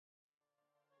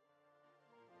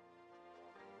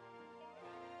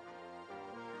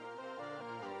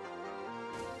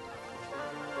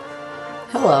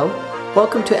Hello,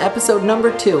 welcome to episode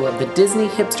number 2 of the Disney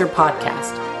Hipster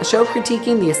Podcast, a show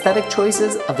critiquing the aesthetic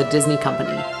choices of the Disney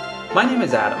company. My name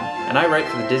is Adam, and I write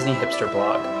for the Disney Hipster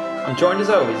blog. I'm joined as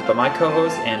always by my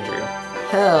co-host, Andrew.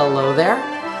 Hello there.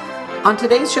 On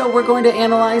today's show, we're going to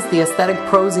analyze the aesthetic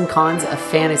pros and cons of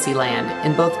Fantasyland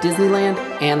in both Disneyland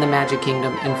and the Magic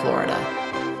Kingdom in Florida.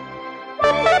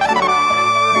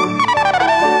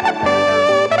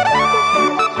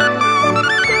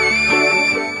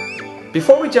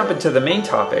 Before we jump into the main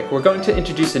topic, we're going to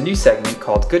introduce a new segment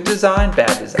called Good Design,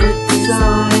 Bad Design. Good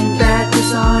design, bad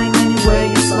design, any way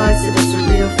you slice it, it's a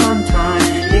real fun time.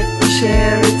 If we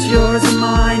share, it's yours and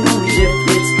mine, only if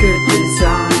it's good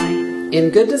design.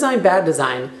 In Good Design, Bad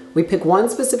Design, we pick one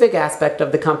specific aspect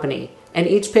of the company, and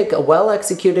each pick a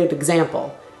well-executed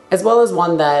example, as well as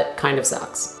one that kind of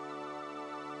sucks.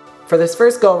 For this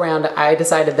first go-around, I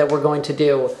decided that we're going to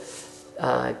do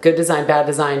Good Design, Bad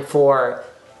Design for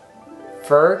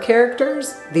fur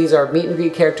characters. These are meet and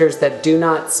greet characters that do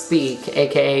not speak,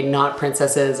 aka not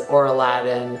princesses or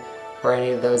Aladdin or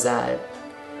any of those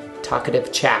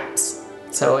talkative chaps.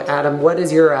 So Adam, what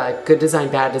is your good design,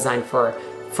 bad design for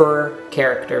fur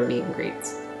character meet and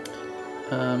greets?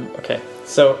 Okay,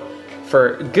 so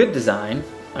for good design,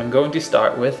 I'm going to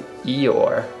start with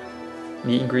Eeyore.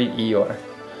 Meet and greet Eeyore.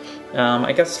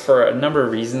 I guess for a number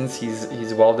of reasons,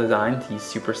 he's well designed. He's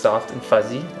super soft and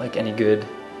fuzzy, like any good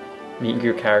meet and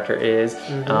greet character is.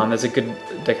 There's a good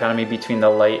dichotomy between the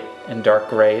light and dark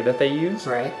gray that they use.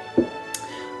 Right.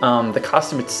 The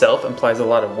costume itself implies a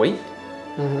lot of weight.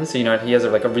 So, you know, he has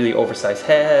like a really oversized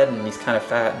head, and he's kind of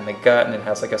fat in the gut, and it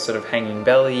has like a sort of hanging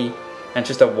belly, and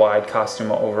just a wide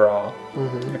costume overall,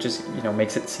 which is, you know,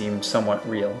 makes it seem somewhat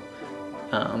real.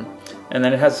 And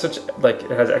then it has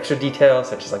extra details,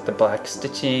 such as like the black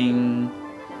stitching,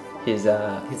 his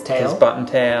tail, his button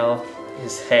tail,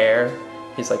 his hair.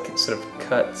 He's like sort of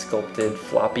cut, sculpted,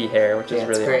 floppy hair, which is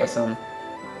really awesome.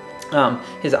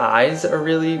 His eyes are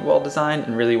really well designed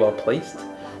and really well placed.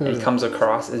 And he comes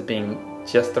across as being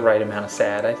just the right amount of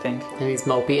sad, I think. And he's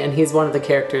mopey, and he's one of the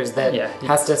characters that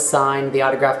has to sign the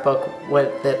autograph book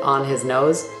with it on his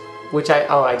nose, which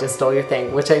I just stole your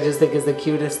thing, which I just think is the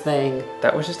cutest thing.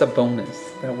 That was just a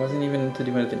bonus. That wasn't even to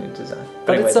do anything with design.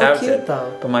 But anyway, it's so that was cute, it.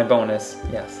 though. But my bonus,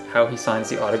 yes, how he signs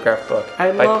the autograph book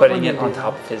I by love putting when it you on do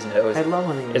top that. of his nose I love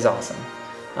when you do is that.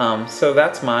 awesome. So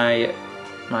that's my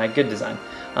good design.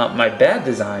 My bad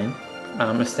design,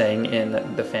 staying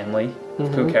in the family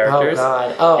of Pooh characters,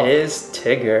 is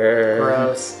Tigger.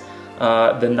 Gross.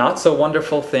 The not so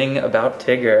wonderful thing about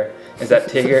Tigger is that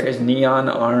Tigger is neon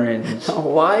orange.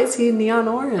 Why is he neon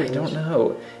orange? I don't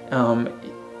know.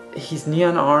 He's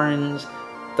neon orange.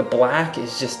 The black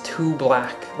is just too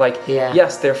black. Like,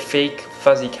 yes, they're fake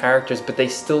fuzzy characters, but they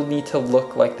still need to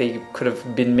look like they could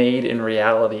have been made in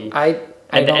reality.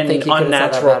 I don't think you could have said that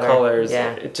unnatural better. colors,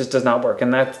 Yeah. it just does not work.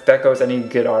 And that goes, any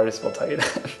good artist will tell you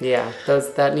that. Yeah,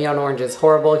 that neon orange is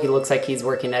horrible. He looks like he's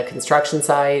working at a construction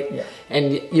site. Yeah.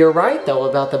 And you're right, though,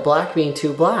 about the black being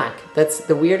too black. That's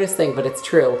the weirdest thing, but it's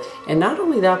true. And not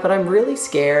only that, but I'm really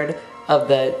scared of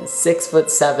the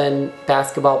 6'7"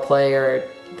 basketball player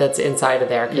that's inside of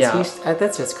there.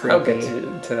 That's just creepy. I'll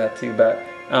get to that too, but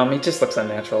he just looks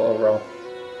unnatural overall.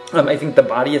 I think the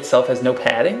body itself has no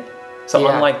padding. So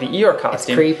unlike the Eeyore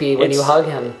costume, it's creepy when you hug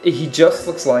him. He just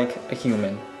looks like a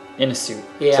human in a suit.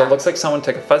 Yeah. So it looks like someone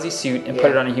took a fuzzy suit and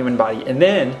put it on a human body, and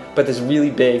then put this really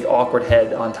big, awkward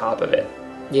head on top of it.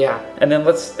 Yeah. And then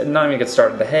let's not even get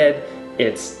started. The head,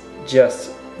 it's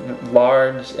just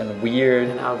large and weird.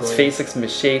 And ugly. His face looks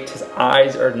misshaped. His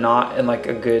eyes are not in like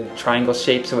a good triangle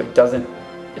shape, so it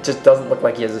just doesn't look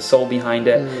like he has a soul behind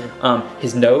it.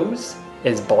 His nose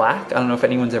is black. I don't know if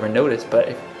anyone's ever noticed, but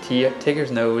if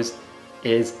Tigger's nose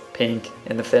is pink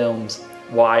in the films,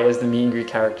 why is the meet and greet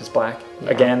characters black?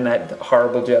 Again, that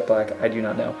horrible jet black, I do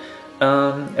not know.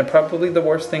 And probably the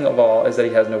worst thing of all is that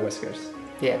he has no whiskers.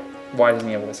 Yeah. Why doesn't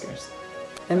he have whiskers?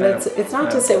 And it's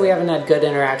not to say we haven't had good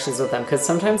interactions with them, because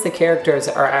sometimes the characters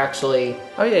are actually,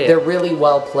 they're really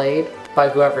well played by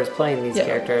whoever's playing these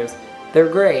characters. They're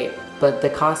great, but the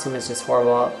costume is just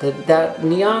horrible. That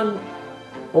neon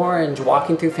orange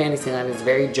walking through Fantasyland is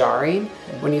very jarring.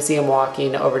 When you see him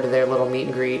walking over to their little meet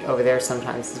and greet over there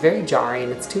sometimes, it's very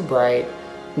jarring. It's too bright.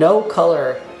 No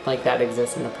color like that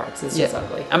exists in the parks. It's just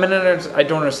ugly. I mean, I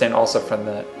don't understand also from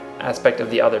the aspect of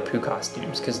the other Pooh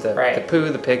costumes, because the Pooh,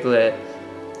 the Piglet,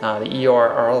 the Eeyore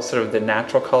are all sort of the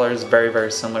natural colors, very,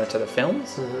 very similar to the films.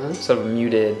 Sort of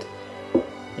muted,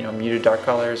 muted dark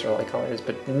colors or light colors,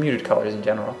 but muted colors in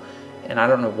general. And I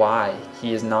don't know why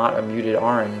he is not a muted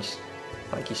orange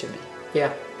like he should be.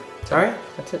 Yeah. So, all right.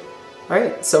 That's it. All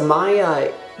right. So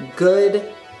my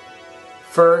good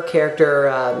fur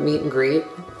character meet and greet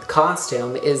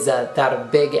costume is that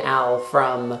of Big Al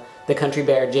from the Country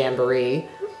Bear Jamboree.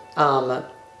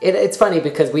 It's funny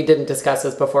because we didn't discuss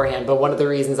this beforehand, but one of the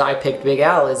reasons I picked Big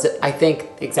Al is I think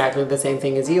exactly the same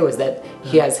thing as you, is that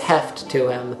he has heft to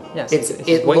him. Yes,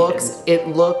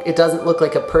 it doesn't look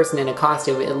like a person in a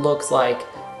costume. It looks like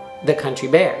the Country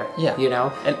Bear. Yeah, you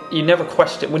know, and you never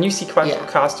question when you see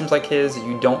costumes like his.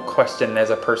 You don't question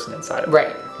there's a person inside of it,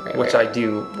 right, which I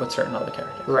do with certain other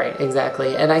characters. Right,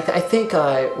 exactly. And I think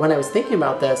when I was thinking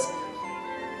about this,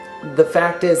 the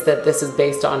fact is that this is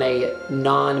based on a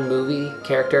non-movie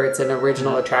character. It's an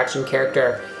original attraction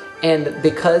character. And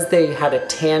because they had a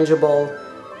tangible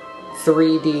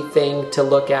 3D thing to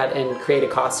look at and create a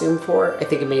costume for, I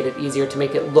think it made it easier to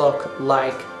make it look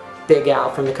like Big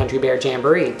Al from the Country Bear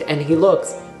Jamboree. And he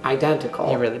looks identical.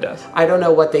 He really does. I don't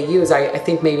know what they use. I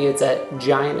think maybe it's a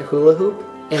giant hula hoop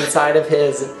inside of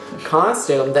his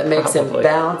costume that makes him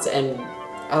bounce and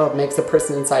makes the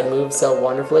person inside move so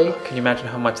wonderfully. Can you imagine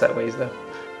how much that weighs, though?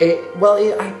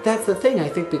 That's the thing. I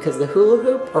think because the hula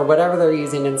hoop or whatever they're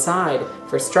using inside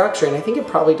for structure, and I think it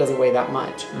probably doesn't weigh that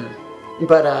much.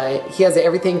 But he has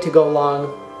everything to go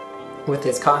along with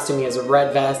his costume. He has a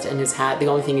red vest and his hat. The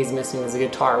only thing he's missing is a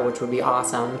guitar, which would be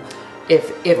awesome.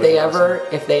 If they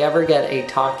ever get a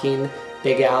talking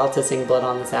Big Al to sing "Blood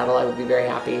on the Saddle," I would be very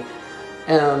happy.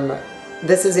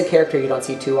 This is a character you don't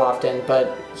see too often,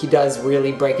 but he does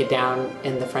really break it down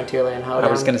in the Frontierland Hoedown.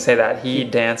 I was going to say that. He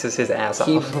dances his ass off.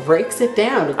 He breaks it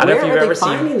down. I don't know if you've ever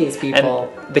finding these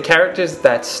people? And the characters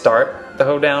that start the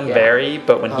Hoedown vary,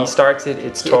 but when he starts it,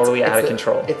 it's totally out of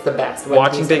control. It's the best.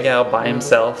 Watching Big Al by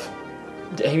himself,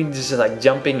 he just like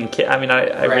jumping and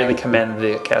I really commend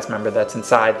the cast member that's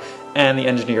inside and the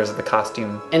engineers of the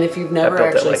costume. And if you've never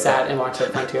actually sat and watched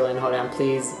it Frontierland Hoedown,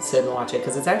 please sit and watch it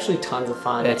because it's actually tons of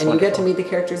fun. And you get to meet the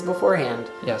characters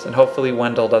beforehand. Yes, and hopefully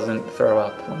Wendell doesn't throw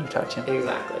up when you touch him.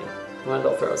 Exactly.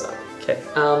 Wendell throws up. Okay.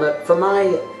 For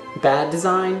my bad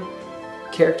design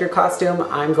character costume,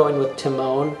 I'm going with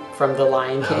Timon from The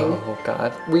Lion King. Oh,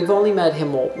 God. We've only met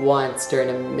him once during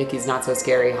a Mickey's Not So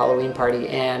Scary Halloween party,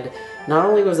 and not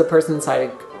only was the person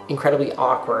inside incredibly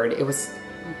awkward, it was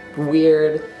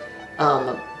weird,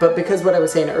 but because what I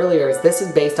was saying earlier is this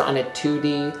is based on a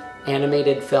 2D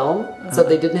animated film, so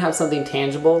they didn't have something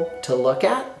tangible to look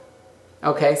at.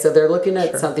 Okay, so they're looking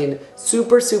at something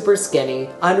super, super skinny,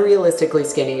 unrealistically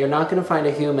skinny. You're not going to find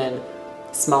a human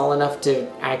small enough to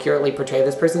accurately portray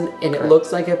this person, and it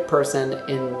looks like a person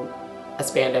in a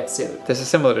spandex suit. This is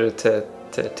similar to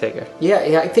Tigger.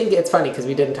 Yeah, I think it's funny because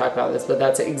we didn't talk about this, but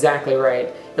that's exactly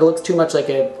right. It looks too much like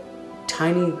a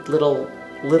tiny little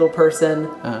person,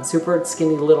 super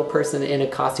skinny little person in a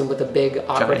costume with a big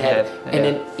awkward head and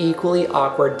an equally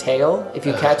awkward tail. If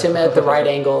you catch him at the right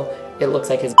angle, it looks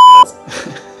like his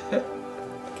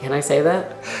Can I say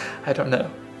that? I don't know.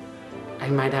 I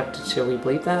might have to. Should we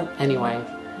bleep that? Anyway,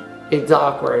 it's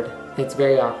awkward. It's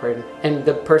very awkward, and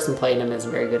the person playing him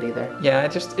isn't very good either. Yeah,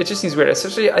 it just seems weird.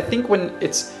 Especially, I think when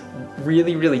it's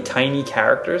really, really tiny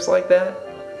characters like that,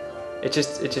 it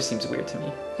just seems weird to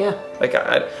me. Yeah. Like,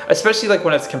 especially like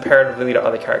when it's comparatively to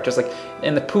other characters. Like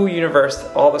in the Pooh universe,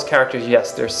 all those characters,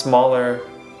 yes, they're smaller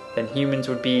than humans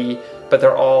would be, but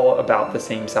they're all about the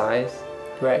same size.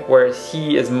 Right. Whereas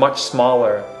he is much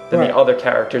smaller than the other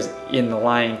characters in The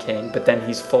Lion King, but then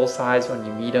he's full size when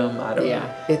you meet him. I don't know.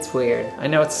 Yeah, it's weird. I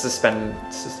know it's suspending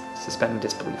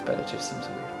disbelief, but it just seems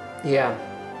weird. Yeah,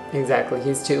 exactly.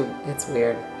 It's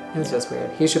weird. It's just weird.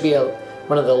 He should be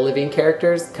one of the living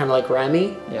characters, kind of like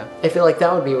Remy. Yeah. I feel like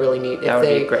that would be really neat. That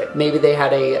would be great. Maybe they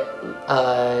had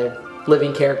a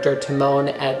living character, Timon,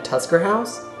 at Tusker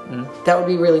House. Mm-hmm. That would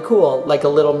be really cool, like a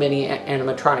little mini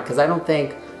animatronic, because I don't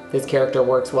think this character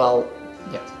works well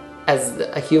as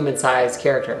a human-sized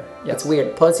character. Yes. It's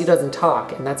weird. Plus, he doesn't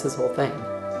talk, and that's his whole thing.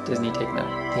 Disney, take note.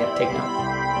 Yeah, take note.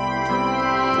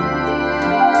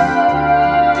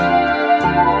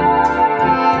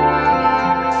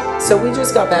 So we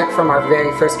just got back from our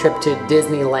very first trip to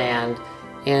Disneyland,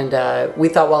 and we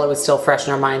thought while it was still fresh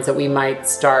in our minds that we might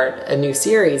start a new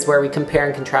series where we compare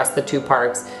and contrast the two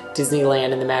parks,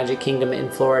 Disneyland and the Magic Kingdom in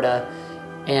Florida.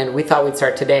 And we thought we'd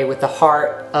start today with the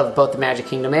heart of both the Magic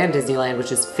Kingdom and Disneyland,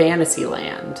 which is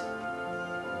Fantasyland.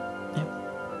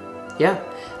 Yeah.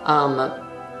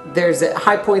 There's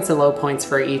high points and low points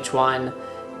for each one.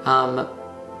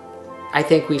 I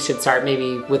think we should start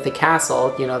maybe with the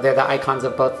castle. You know, they're the icons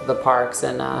of both of the parks,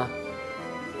 and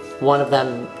one of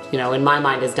them, you know, in my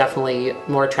mind is definitely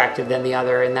more attractive than the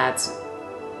other, and that's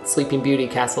Sleeping Beauty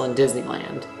Castle in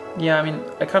Disneyland. Yeah, I mean,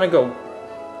 I kind of go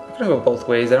both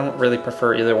ways. I don't really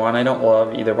prefer either one. I don't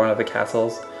love either one of the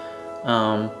castles.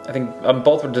 I think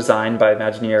both were designed by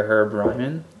Imagineer Herb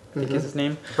Ryman, I think is his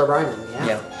name. For Ryman, yeah.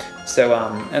 Yeah. So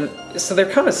and so they're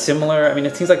kind of similar. I mean,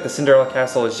 it seems like the Cinderella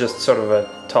Castle is just sort of a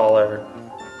taller,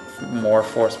 more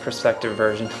forced perspective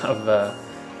version of the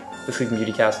Sleeping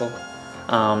Beauty Castle.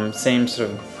 Same sort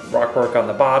of rockwork on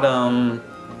the bottom,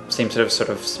 same sort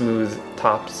of smooth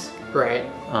tops. Right.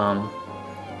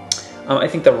 I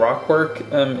think the rockwork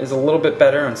is a little bit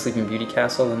better on Sleeping Beauty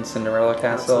Castle than Cinderella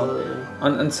Castle. Absolutely.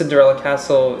 On Cinderella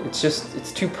Castle,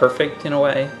 it's too perfect in a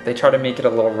way. They try to make it a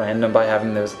little random by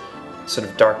having those sort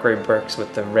of dark gray bricks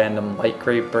with the random light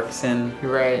gray bricks in.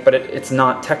 Right. But it's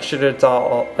not textured at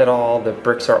all. The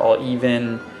bricks are all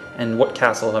even. And what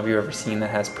castle have you ever seen that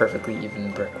has perfectly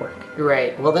even brickwork?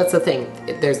 Right. Well, that's the thing.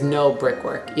 There's no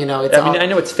brickwork. You know, I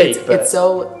know it's fake, but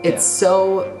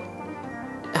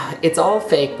it's all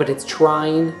fake, but it's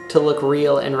trying to look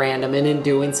real and random, and in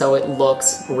doing so, it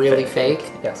looks really fake.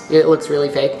 Yes. It looks really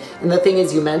fake. And the thing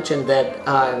is, you mentioned that,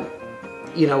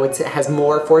 it has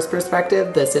more forced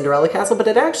perspective, the Cinderella Castle, but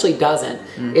it actually doesn't.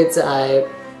 It's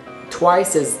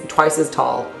twice as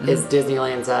tall as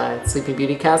Disneyland's Sleeping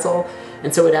Beauty Castle,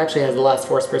 and so it actually has less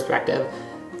forced perspective.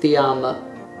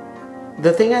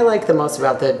 The thing I like the most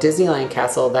about the Disneyland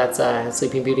Castle, that's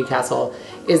Sleeping Beauty Castle,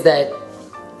 is that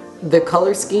the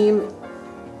color scheme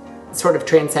sort of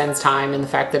transcends time in the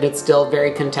fact that it's still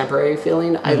very contemporary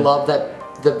feeling. I love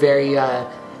that the very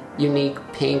unique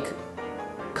pink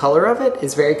color of it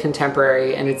is very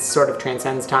contemporary, and it sort of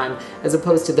transcends time, as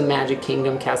opposed to the Magic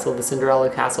Kingdom Castle, the Cinderella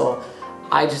Castle.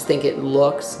 I just think it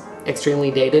looks extremely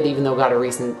dated, even though it got a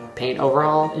recent paint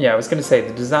overhaul. Yeah, I was going to say,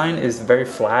 the design is very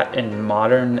flat and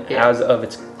modern as of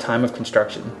its time of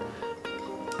construction.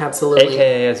 Absolutely.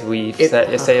 AKA, as we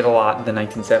say it a lot, the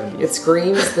 1970s. It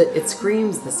screams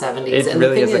the 70s. It and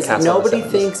really the thing is a castle nobody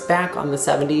of the 70s. thinks back on the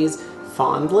 70s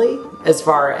fondly as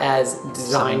far as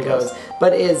design goes.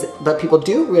 But people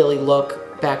do really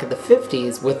look back at the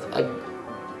 50s with a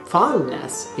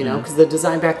fondness, because the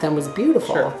design back then was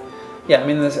beautiful. Sure. Yeah, I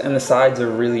mean, and the sides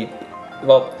are really,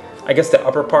 well, I guess the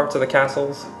upper parts of the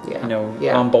castles,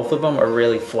 on both of them are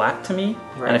really flat to me.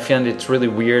 Right. And I find it's really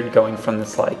weird going from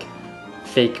this, like,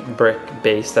 fake brick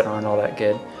base that aren't all that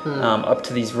good, up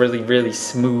to these really, really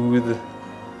smooth,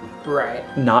 right,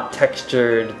 not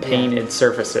textured, painted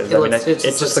surfaces. It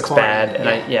just looks corny. bad.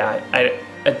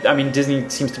 And I mean, Disney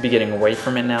seems to be getting away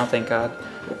from it now, thank God.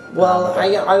 Well,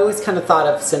 I always kind of thought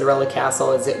of Cinderella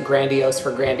Castle as grandiose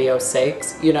for grandiose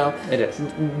sakes, It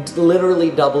is. Literally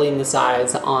doubling the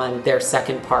size on their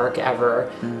second park ever,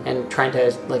 and trying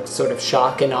to sort of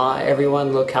shock and awe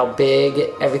everyone. Look how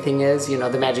big everything is.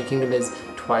 The Magic Kingdom is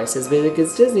twice as big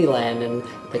as Disneyland, and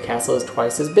the castle is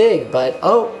twice as big. But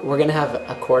we're gonna have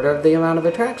a quarter of the amount of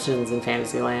attractions in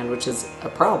Fantasyland, which is a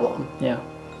problem. Yeah.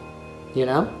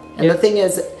 And the thing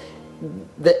is,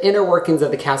 the inner workings of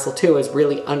the castle too is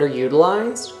really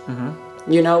underutilized.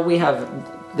 We have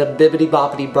the Bibbidi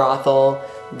Boppity brothel,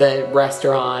 the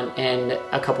restaurant, and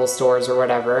a couple stores or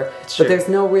whatever. But there's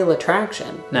no real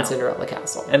attraction in Cinderella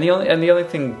Castle. And the only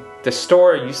thing, the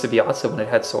store used to be awesome when it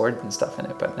had swords and stuff in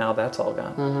it, but now that's all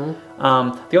gone.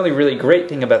 The only really great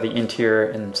thing about the interior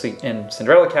in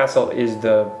Cinderella Castle is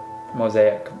the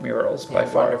mosaic murals by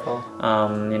far.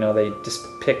 Wonderful. They just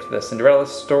picked the Cinderella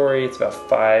story. It's about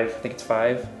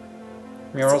five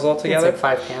murals altogether. It's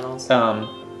 5 panels.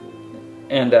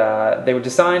 And they were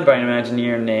designed by an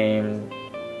Imagineer named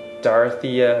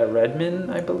Dorothea Redman,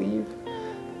 I believe,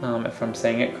 if I'm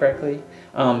saying it correctly.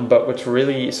 But what's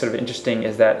really sort of interesting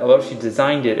is that although she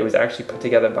designed it, it was actually put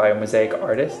together by a mosaic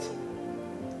artist,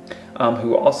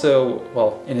 who also,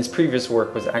 in his previous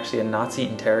work, was actually a Nazi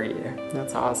interrogator.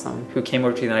 That's awesome. Who came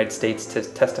over to the United States to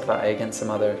testify against some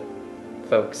other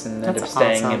folks and ended up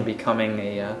staying and becoming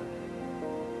a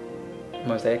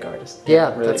mosaic artist. Yeah,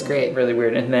 that's great. Really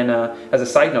weird. And then, as a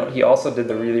side note, he also did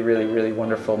the really, really, really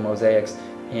wonderful mosaics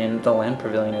in the Land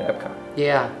Pavilion at Epcot.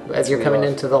 Yeah, as you're coming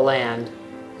into the land,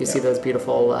 you see those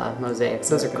beautiful mosaics.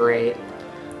 Those are great.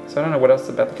 So I don't know what else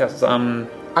about the castles.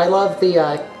 I love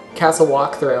the castle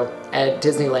walkthrough at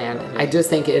Disneyland. I just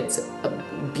think it's a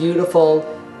beautiful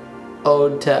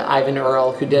ode to Ivan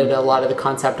Earle, who did a lot of the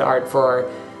concept art for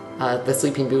the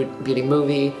Sleeping Beauty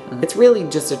movie. It's really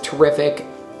just a terrific,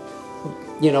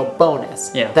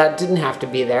 bonus. Yeah. That didn't have to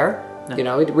be there.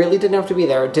 No. It really didn't have to be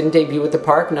there. It didn't debut at the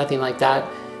park, nothing like that.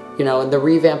 And the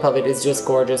revamp of it is just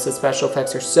gorgeous. The special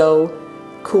effects are so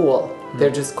cool. They're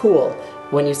just cool.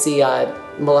 When you see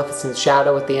Maleficent's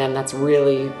shadow at the end, that's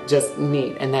really just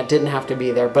neat. And that didn't have to be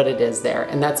there, but it is there.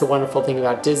 And that's the wonderful thing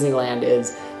about Disneyland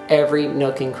is every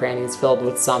nook and cranny is filled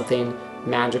with something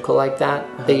magical like that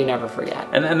that you never forget.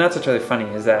 And that's what's really funny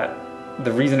is that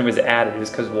the reason it was added is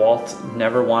because Walt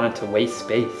never wanted to waste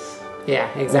space. Yeah,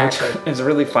 exactly. It's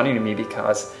really funny to me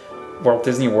because Walt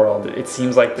Disney World, it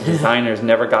seems like the designers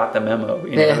never got the memo.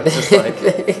 You know, it's just like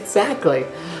exactly.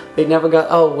 They never got.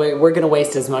 Oh, we're going to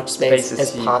waste as much space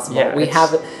as possible. Yeah, we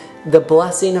have the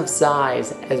blessing of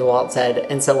size, as Walt said,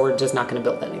 and so we're just not going to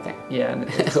build anything. Yeah,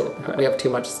 and we have too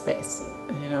much space.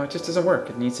 You know, it just doesn't work.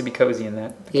 It needs to be cozy in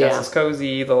that. The Yeah. castle's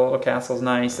cozy. The little castle's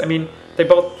nice. I mean, they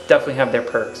both definitely have their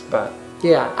perks, but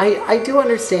Yeah, I do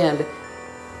understand.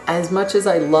 As much as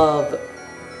I love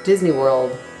Disney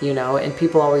World, you know, and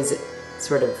people always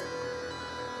sort of,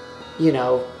 you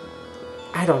know,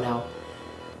 I don't know.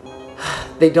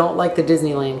 They don't like the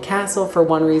Disneyland castle for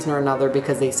one reason or another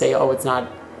because they say, oh, it's not,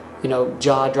 you know,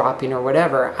 jaw-dropping or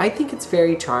whatever. I think it's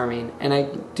very charming, and I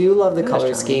do love the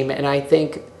color scheme, and I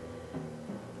think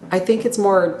it's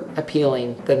more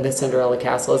appealing than the Cinderella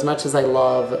Castle. As much as I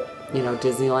love, you know,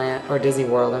 Disneyland, or Disney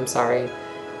World, I'm sorry.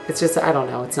 It's just, I don't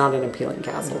know, it's not an appealing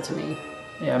castle to me.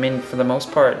 yeah, I mean, for the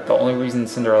most part, the only reason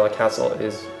Cinderella Castle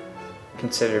is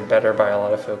considered better by a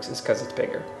lot of folks is because it's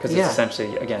bigger. Because Yeah. it's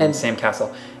essentially, again, And- the same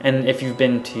castle. And if you've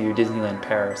been to Disneyland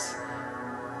Paris,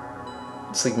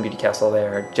 Sleeping Beauty Castle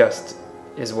there just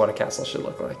is what a castle should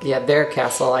look like. Yeah, their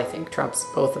castle, I think, trumps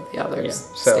both of the others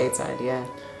Yeah, so- stateside, yeah.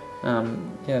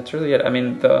 Yeah, it's really it. I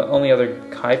mean, the only other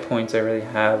high points I really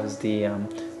have is the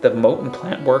moat and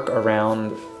plant work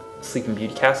around Sleeping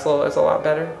Beauty Castle is a lot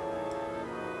better.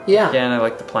 Yeah. Again, I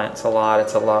like the plants a lot.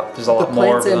 There's a The lot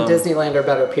more of plants in them. Disneyland are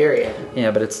better, period.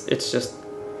 Yeah, but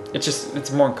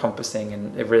it's more encompassing,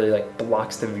 and it really like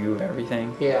blocks the view of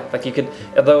everything. Yeah. Like you could,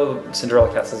 although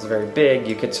Cinderella Castle is very big,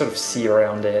 you could sort of see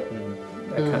around it and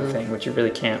that kind Mm-hmm. of thing, which you really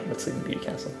can't with Sleeping Beauty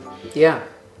Castle. Yeah.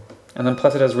 And then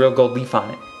plus it has real gold leaf on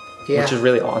it, Yeah. which is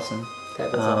really awesome. That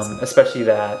is awesome. Especially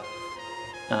that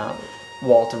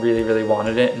Walt really, really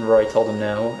wanted it, and Roy told him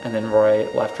no, and then Roy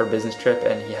left for a business trip,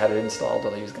 and he had it installed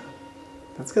while he was gone.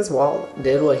 That's because Walt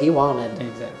did what he wanted.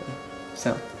 Exactly.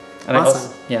 So, and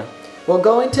Awesome. yeah. Well,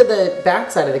 going to the back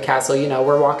side of the castle, you know,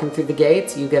 we're walking through the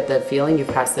gates. You get the feeling you've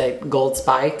passed the gold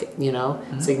spike, you know,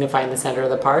 signifying the center of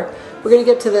the park. We're going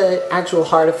to get to the actual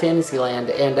heart of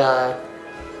Fantasyland, and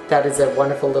that is a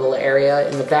wonderful little area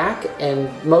in the back. And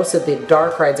most of the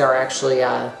dark rides are actually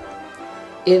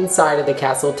inside of the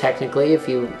castle, technically, if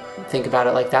you think about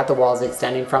it like that. The walls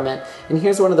extending from it. And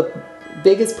here's one of the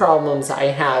biggest problems I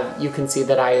have. You can see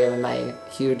that I am a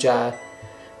huge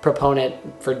proponent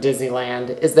for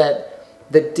Disneyland, is that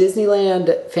the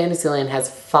Disneyland Fantasyland has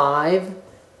 5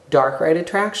 dark ride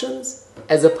attractions,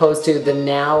 as opposed to the,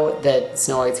 now that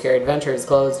Snow White's Scary Adventure is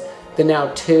closed, the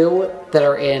now 2 that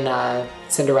are in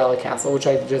Cinderella Castle, which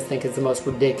I just think is the most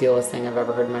ridiculous thing I've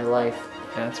ever heard in my life.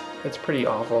 Yeah, it's pretty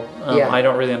awful. Yeah. I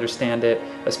don't really understand it,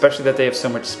 especially that they have so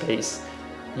much space.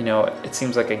 You know, it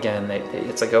seems like, again,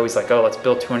 it's like always like, oh, let's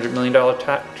build $200 million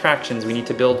attractions. We need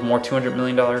to build more $200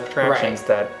 million attractions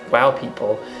that wow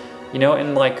people. You know,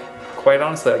 and like, quite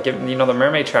honestly, like, you know, the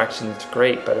mermaid attraction is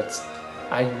great, but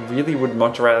I really would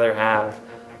much rather have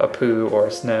a Pooh or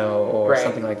a Snow or Right.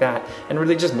 something like that. And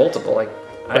really just multiple. Like,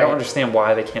 I don't Right. understand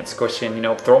why they can't squish in, you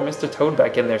know, throw Mr. Toad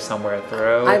back in there somewhere.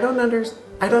 I don't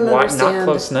Why understand. not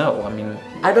close Snow? I mean,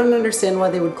 I don't understand why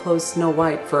they would close Snow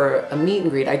White for a meet and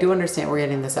greet. I do understand we're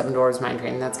getting the Seven Dwarfs Mine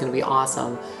Train. That's going to be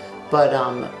awesome. But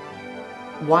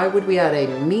why would we add a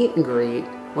meet and greet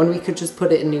when we could just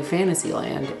put it in New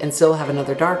Fantasyland and still have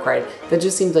another dark ride? That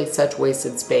just seems like such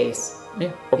wasted space.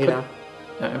 yeah. Or You know?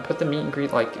 and put the meet and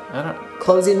greet, like, I don't.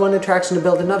 Closing one attraction to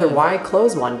build another. Why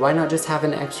close one? Why not just have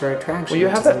an extra attraction? Well, you It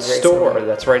have just that seems very store silly.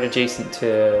 that's right adjacent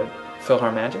to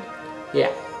PhilharMagic, Yeah.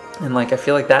 and like I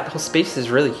feel like that whole space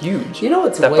is really huge. You know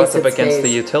what's that butts wasted up against space?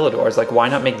 the Utilidors. Like, why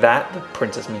not make that the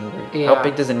Princess meet and greet? Yeah. How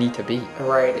big does it need to be?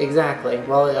 Right, exactly.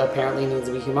 Well, it apparently needs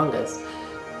to be humongous.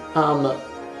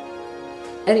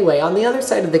 Anyway, on the other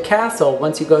side of the castle,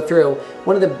 once you go through,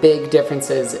 one of the big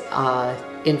differences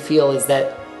in feel is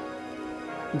that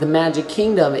the Magic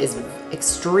Kingdom is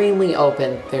extremely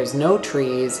open. There's no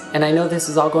trees, and I know this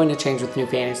is all going to change with New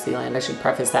Fantasyland. I should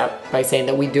preface that by saying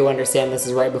that we do understand this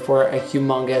is right before a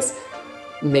humongous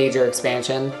major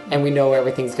expansion, and we know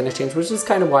everything's going to change, which is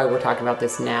kind of why we're talking about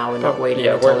this now and not waiting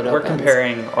yeah, until it opens. we're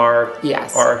comparing our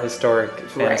Yes. our historic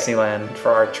Fantasyland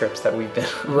for our trips that we've been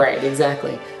on. Right,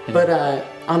 exactly. But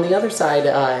on the other side,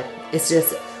 it's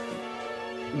just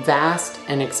vast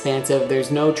and expansive.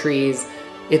 There's no trees.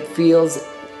 It feels,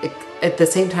 at the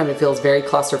same time, it feels very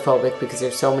claustrophobic because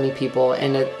there's so many people,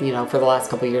 and for the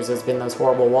last couple of years, there's been those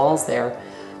horrible walls there.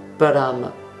 But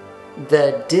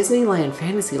the Disneyland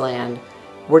Fantasyland,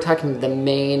 we're talking the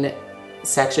main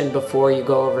section before you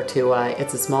go over to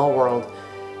It's a Small World.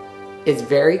 is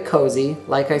very cozy,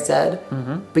 like I said,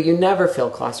 but you never feel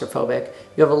claustrophobic.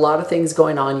 You have a lot of things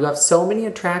going on. You have so many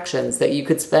attractions that you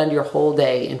could spend your whole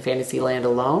day in Fantasyland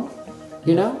alone,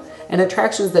 you know? And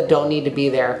attractions that don't need to be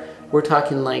there. We're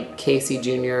talking like Casey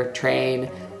Jr. train,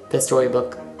 the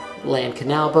Storybook Land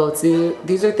canal boats.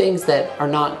 These are things that are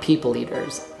not people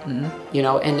eaters, you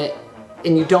know,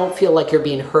 and you don't feel like you're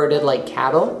being herded like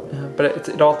cattle. But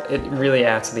it really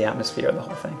adds to the atmosphere of the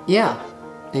whole thing. Yeah,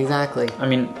 exactly. I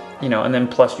mean, you know, and then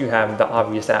plus you have the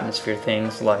obvious atmosphere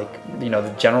things like, you know,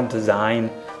 the general design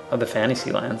of the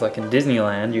Fantasylands. Like in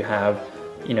Disneyland, you have,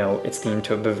 you know, it's themed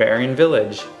to a Bavarian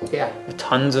village. Yeah.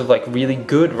 Tons of like really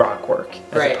good rock work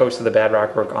as opposed to the bad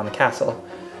rock work on the castle.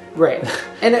 Right.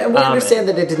 And we understand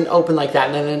that it didn't open like that.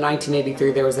 And then in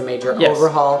 1983, there was a major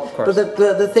overhaul. Of course. But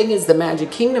the thing is, the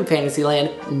Magic Kingdom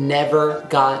Fantasyland never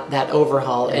got that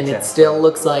overhaul. And it still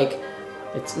looks like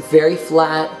it's very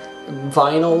flat,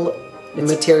 vinyl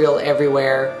material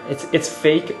everywhere. It's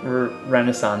fake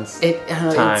Renaissance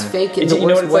time. It's fake in the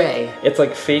worst way. It's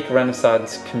like fake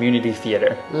Renaissance community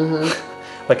theater.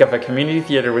 Like if a community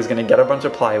theater was going to get a bunch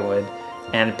of plywood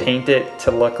and paint it to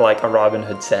look like a Robin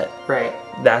Hood set. Right.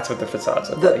 That's what the facades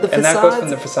look like. And that goes from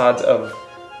the facades of,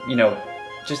 you know,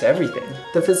 just everything.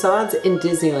 The facades in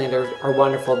Disneyland are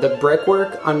wonderful. The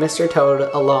brickwork on Mr. Toad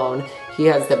alone, he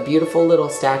has the beautiful little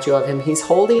statue of him. He's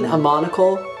holding a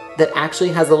monocle that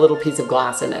actually has a little piece of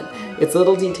glass in it. It's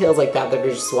little details like that that are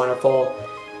just wonderful.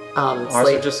 Ours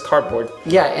are just cardboard.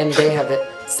 Yeah, and they have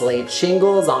slate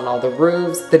shingles on all the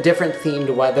roofs, the different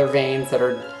themed weather vanes that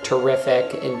are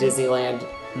terrific in Disneyland.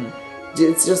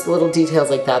 It's just little details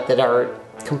like that that are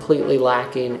completely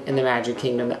lacking in the Magic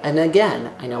Kingdom. And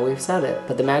again, I know we've said it,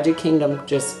 but the Magic Kingdom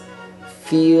just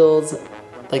feels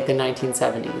like the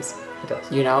 1970s. It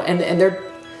does. You know, and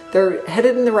they're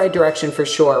headed in the right direction for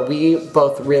sure. We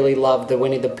both really love the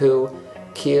Winnie the Pooh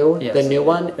queue, the new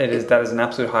one. That is an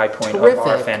absolute high point Terrific. of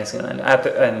our Fantasyland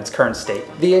in its current state.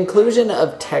 The inclusion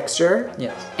of texture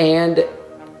Yes. and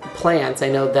plants, I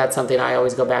know that's something I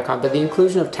always go back on, but the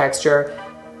inclusion of texture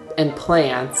and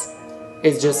plants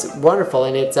is just wonderful,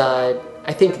 and it's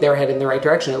I think they're headed in the right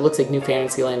direction. It looks like New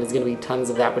Fantasyland is going to be tons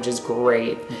of that, which is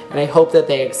great. And I hope that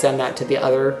they extend that to the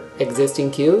other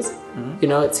existing queues. You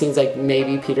know, it seems like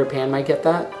maybe Peter Pan might get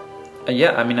that.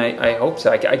 Yeah, I mean, I hope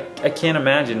so. I can't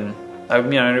imagine. I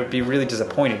mean, I would be really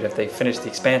disappointed if they finished the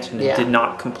expansion and did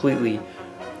not completely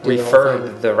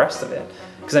refurb the rest of it.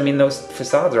 Because, I mean, those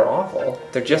facades are awful.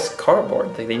 They're just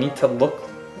cardboard. They need to look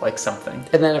like something.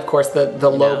 And then, of course, the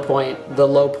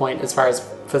low point as far as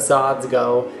facades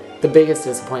go, the biggest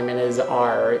disappointment is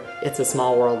our It's a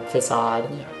Small World facade.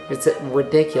 Yeah. It's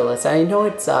ridiculous. I know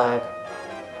it's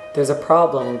there's a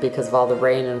problem because of all the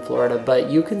rain in Florida, but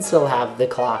you can still have the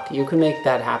clock. You can make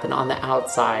that happen on the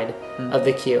outside of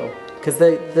the queue. Because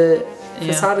the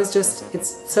facade is just,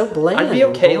 it's so bland. I'd be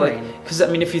okay, and boring. like, because I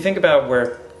mean, if you think about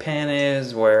where Pan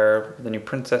is, where the new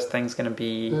princess thing's gonna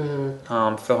be,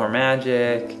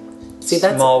 PhilharMagic,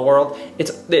 Small World,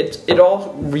 it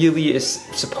all really is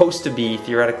supposed to be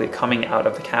theoretically coming out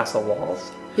of the castle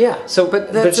walls. Yeah. So,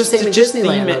 but that's the same in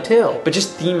Disneyland though, too. But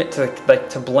just theme it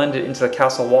to blend it into the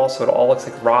castle wall, so it all looks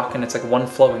like rock and it's like one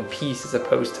flowing piece, as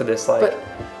opposed to this like,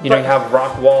 you have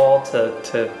rock wall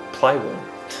to plywood.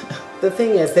 The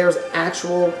thing is, there's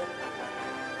actual...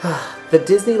 the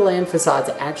Disneyland facades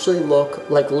actually look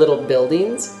like little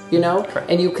buildings, you know? Correct.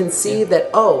 And you can see that,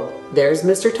 oh, there's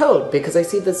Mr. Toad, because I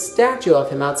see the statue of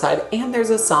him outside, and there's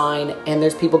a sign, and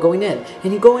there's people going in.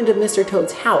 And you go into Mr.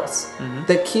 Toad's house.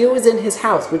 The queue is in his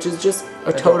house, which is just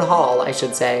a Toad Hall, I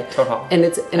should say. Toad Hall. And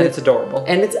it's adorable.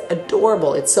 And it's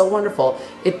adorable. It's so wonderful.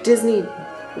 At Disney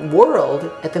World,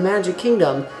 at the Magic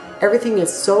Kingdom, everything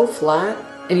is so flat,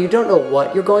 and you don't know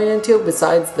what you're going into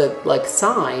besides the like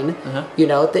sign. You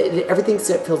know, everything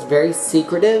feels very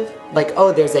secretive. Like,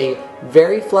 oh, there's a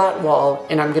very flat wall,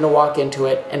 and I'm gonna walk into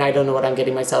it, and I don't know what I'm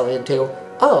getting myself into.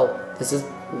 Oh, this is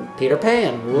Peter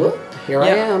Pan. Whoop, here I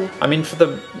am. I mean, for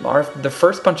the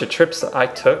first bunch of trips that I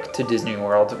took to Disney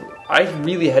World, I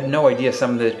really had no idea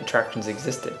some of the attractions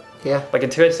existed. Yeah. Like,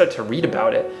 until I started to read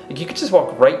about it, like, you could just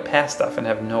walk right past stuff and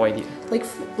have no idea. Like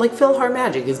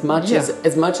PhilharMagic, as much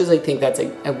as I think that's a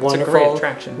wonderful, it's a great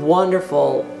attraction.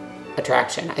 Wonderful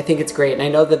attraction. I think it's great, and I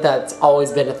know that that's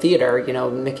always been a theater. You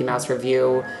know, Mickey Mouse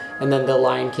Revue, and then the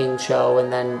Lion King show,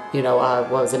 and then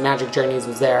what was it? Magic Journeys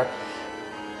was there.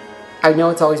 I know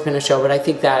it's always been a show, but I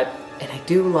think that, and I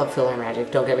do love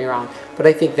PhilharMagic. Don't get me wrong, but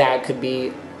I think that could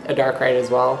be a dark ride as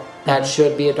well. That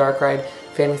should be a dark ride.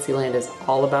 Fantasyland is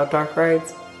all about dark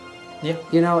rides. Yeah.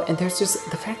 You know, and there's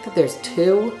just the fact that there's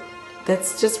two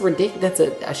that's just ridiculous.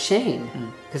 That's a shame.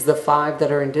 Because the 5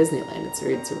 that are in Disneyland, it's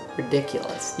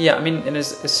ridiculous. Yeah, I mean, and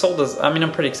it's sold as. I mean,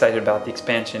 I'm pretty excited about the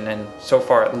expansion, and so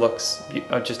far it looks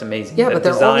just amazing. Yeah, the but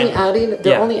they're only adding.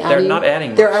 They're not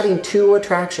adding. They're much. adding 2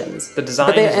 attractions. The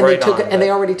design is right on. And they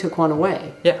already took one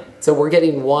away. Yeah. So we're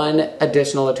getting 1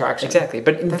 additional attraction. Exactly,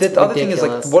 but That's the other thing is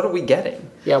ridiculous. like, what are we getting?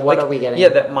 Yeah, what are we getting? Yeah,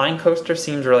 that mine coaster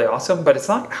seems really awesome, but it's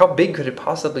not. How big could it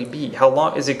possibly be? How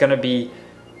long is it going to be?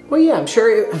 Well, yeah, I'm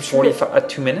sure.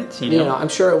 2 minutes. You You know, know, I'm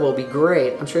sure it will be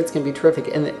great. I'm sure it's going to be terrific.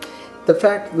 And the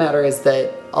fact of the matter is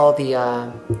that all the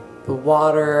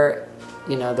water,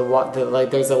 you know,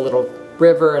 like there's a little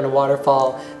river and a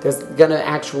waterfall. There's going to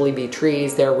actually be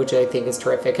trees there, which I think is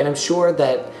terrific. And I'm sure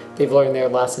that they've learned their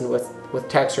lesson with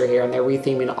texture here, and they're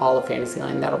retheming all of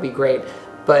Fantasyland. That'll be great.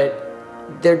 But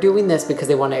they're doing this because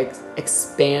they want to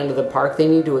expand the park. They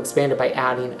need to expand it by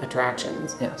adding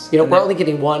attractions. Yes. You know, And we're they- only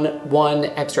getting one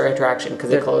extra attraction because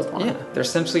they closed one. Yeah, they're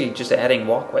essentially just adding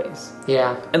walkways.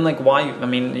 Yeah. And like, why? I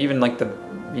mean, even like the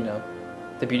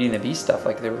Beauty and the Beast stuff.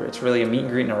 Like, it's really a meet and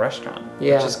greet in a restaurant.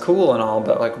 Yeah. Which is cool and all,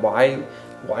 but like, why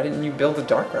didn't you build a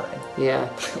dark ride? Yeah.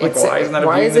 Like, why isn't that a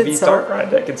Beauty and the Beast dark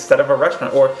ride deck instead of a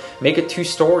restaurant? Or make it 2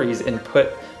 stories and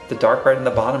put the dark ride in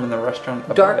the bottom and the restaurant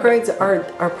above Dark it. rides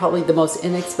are probably the most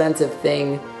inexpensive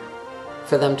thing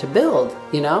for them to build,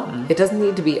 you know? It doesn't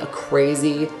need to be a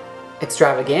crazy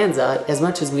extravaganza. As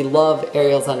much as we love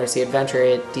Ariel's Undersea Adventure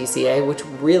at DCA, which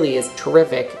really is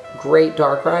terrific, great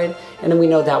dark ride, and then we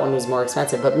know that one was more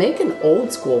expensive, but make an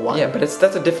old school one. Yeah, but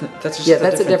that's a different thing.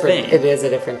 thing. It is a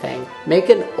different thing. Make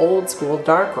an old school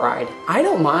dark ride. I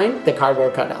don't mind the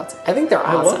cardboard cutouts. I think they're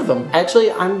awesome. love them.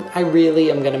 Actually, I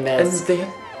really am gonna miss And they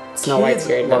have Snow White's kids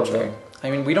Scary love Adventure. them. I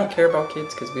mean, we don't care about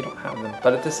kids because we don't have them.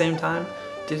 But at the same time,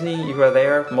 Disney, you are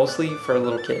there mostly for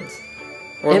little kids.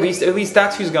 Or at least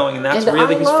that's who's going, and that's And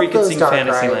really I who's love freaking those seeing dark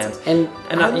Fantasyland. rides. And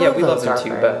I yeah, love we love those them dark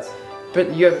too. rides.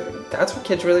 But that's what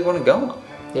kids really want to go on.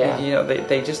 Yeah. You know,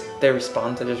 they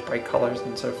respond to just bright colors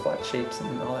and sort of flat shapes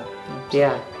and all that. You know,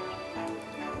 Yeah.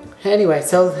 Anyway,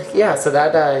 so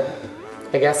that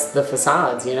I guess the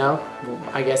facades, you know,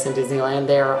 I guess in Disneyland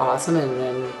they are awesome, and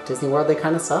in Disney World they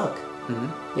kind of suck.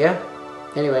 Mm-hmm. Yeah.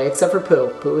 Anyway, except for Pooh.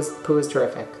 Pooh is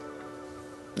terrific.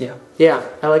 Yeah. Yeah,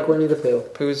 I like Winnie the Pooh.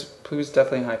 Pooh's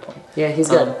definitely a high point. Yeah, he's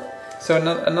good. So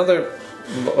another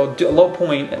low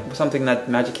point, something that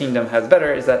Magic Kingdom has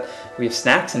better, is that we have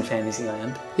snacks in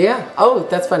Fantasyland. Yeah. Oh,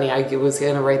 that's funny. I was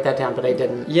gonna write that down, but I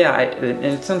didn't. Yeah, and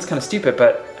it sounds kind of stupid,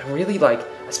 but I really like,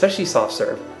 especially soft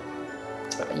serve.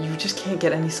 You just can't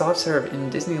get any soft serve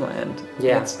in Disneyland.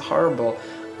 Yeah. It's horrible.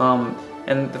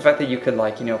 And the fact that you could,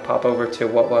 like, you know, pop over to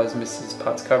what was Mrs.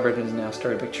 Potts' Cupboard and is now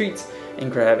Storybook Treats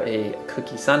and grab a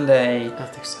cookie sundae Oh,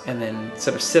 they're so and then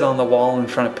sort of sit on the wall in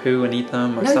front of Pooh and eat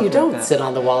them or No, something you don't like that. sit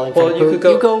on the wall in Well, front you of could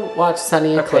Pooh. go- You go watch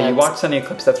Sunny Eclipse. Okay, you watch Sunny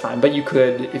Eclipse, that's fine. But you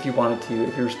could, if you wanted to,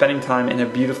 if you were spending time in a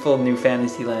beautiful new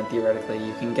Fantasyland, theoretically,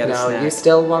 you can get a No, snack. you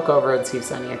still walk over and see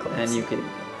Sunny Eclipse. and you could.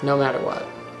 No matter what.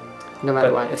 No matter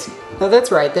But what. it's- No,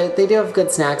 that's right. They do have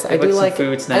good snacks. I have, do like, some like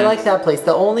food I snacks. like that place.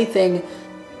 The only thing,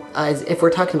 is if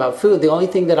we're talking about food, the only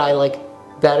thing that I like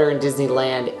better in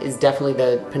Disneyland is definitely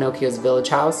the Pinocchio's Village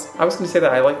House. I was going to say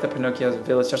that I like the Pinocchio's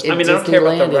Village House. I mean, I don't care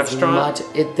about the Disneyland is restaurant.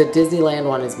 the Disneyland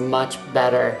one is much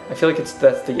better. I feel like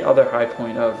that's the other high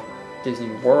point of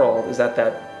Disney World, is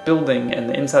that building and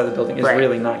the inside of the building is Right.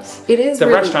 really nice. It is The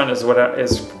really- restaurant is whatever.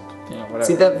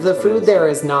 See, the food there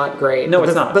is not great. No, But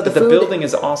it's the- not. But But the the food, building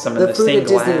is awesome, and the the food stained at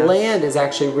glass. Disneyland is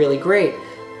actually really great.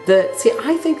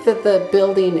 I think that the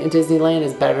building in Disneyland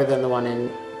is better than the one in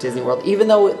Disney World, even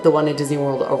though the one in Disney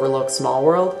World overlooks Small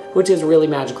World, which is really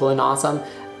magical and awesome,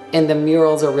 and the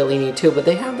murals are really neat too. But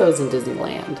they have those in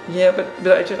Disneyland. Yeah, but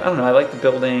I don't know. I like the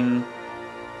building.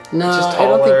 No, It's just I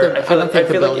don't taller. think the I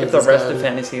feel like if the rest good. of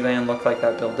Fantasyland looked like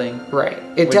that building, Right.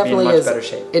 would It be in definitely much is. better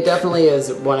shape. It definitely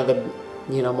is one of the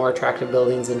more attractive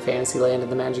buildings in Fantasyland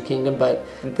and the Magic Kingdom. But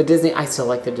the Disney, I still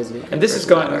like the Disney. and this is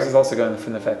also going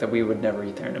from the fact that we would never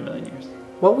eat there in a million years.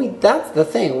 Well, that's the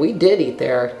thing. We did eat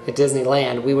there at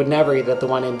Disneyland. We would never eat at the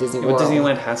one in Disney Well, World.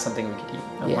 Disneyland has something we could eat,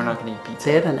 and Yeah. we're not going to eat pizza.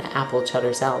 They had an apple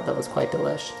cheddar salad that was quite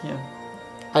delish. Yeah,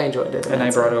 I enjoyed it. and I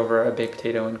immensely. brought over a baked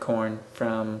potato and corn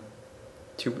from,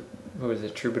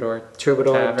 Troubadour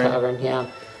Troubadour Tavern. Tavern. Yeah.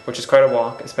 which is quite a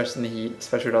walk, especially in the heat,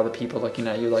 especially with all the people looking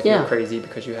at you like Yeah. you're crazy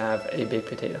because you have a baked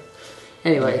potato.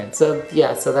 Anyway, Okay. the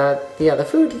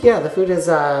food is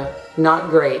not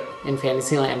great in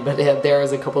Fantasyland, but there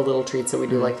is a couple little treats that we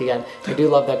do like to get. I do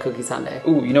love that cookie sundae.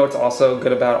 Ooh, you know what's also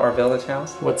good about our village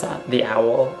house? What's that? The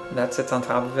owl that sits on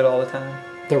top of it all the time.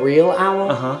 The real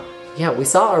owl? Uh-huh. Yeah, we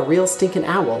saw a real stinking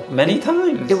owl. Many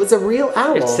times. It was a real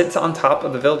owl. It sits on top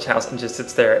of the village house and just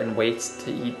sits there and waits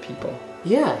to eat people.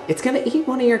 Yeah, it's gonna eat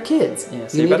one of your kids. Yeah,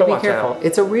 so you you need to better be watch careful. out.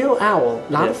 It's a real owl,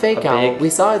 not Yeah, a fake a owl. big- We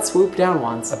saw it swoop down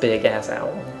once. A big ass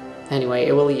owl. Anyway,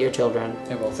 it will eat your children.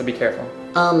 It will, so be careful.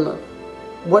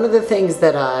 One of the things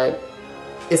that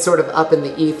is sort of up in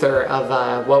the ether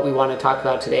of what we want to talk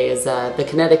about today is the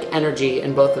kinetic energy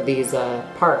in both of these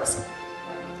parks.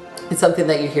 It's something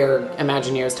that you hear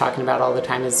Imagineers talking about all the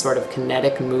time is sort of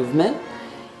kinetic movement.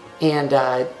 And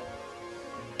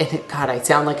God, I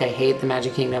sound like I hate the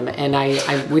Magic Kingdom.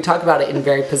 And we talk about it in a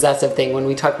very possessive thing. When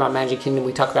we talk about Magic Kingdom,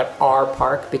 we talk about our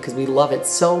park because we love it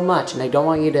so much. And I don't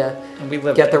want you to And we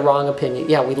live get the there. wrong opinion.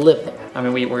 Yeah, we live there I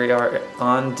mean, we are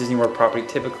on Disney World property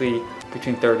typically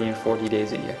between 30 and 40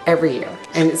 days a year. every year.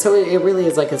 And so it really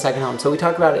is like a second home. So we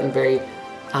talk about it in a very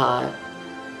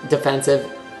defensive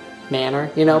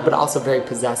manner, you know, but also very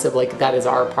possessive. Like, that is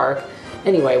our park.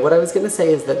 Anyway, what I was going to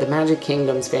say is that the Magic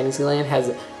Kingdom's Fantasyland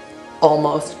has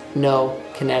almost no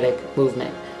kinetic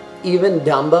movement. Even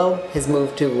Dumbo has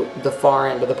moved to the far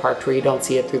end of the park where you don't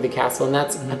see it through the castle, and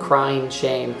that's a crying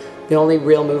shame. The only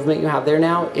real movement you have there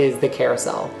now is the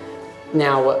carousel.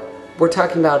 Now, we're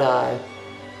talking about,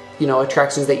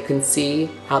 attractions that you can see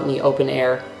out in the open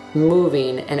air,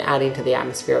 moving and adding to the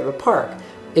atmosphere of the park.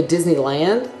 At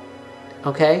Disneyland,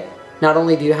 okay, not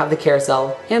only do you have the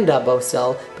carousel and Dumbo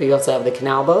still, but you also have the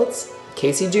canal boats,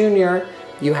 Casey Jr.,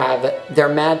 you have their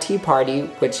Mad Tea Party,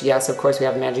 which, yes, of course, we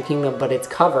have Magic Kingdom, but it's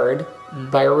covered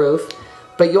by a roof.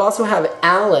 But you also have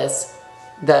Alice,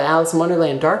 the Alice in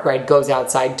Wonderland dark ride goes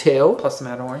outside too. Plus the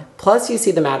Matterhorn. Plus you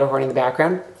see the Matterhorn in the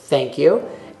background. Thank you.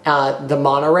 The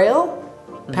monorail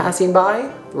passing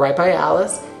by, right by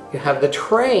Alice. You have the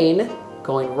train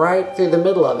going right through the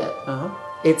middle of it. Uh-huh.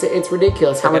 It's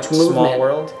ridiculous how Like much a movement. Small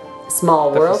World.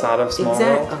 Small The World. facade of Small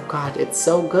Exact- World. Oh God, it's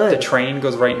so good. The train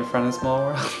goes right in front of Small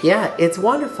World. Yeah, it's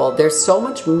wonderful. There's so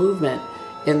much movement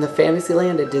in the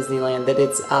Fantasyland at Disneyland that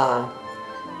it's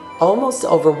almost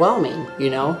overwhelming, you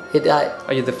know?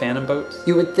 Are you the Phantom boats?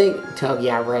 You would think, oh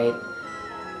yeah, right.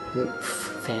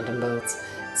 Phantom boats.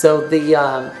 So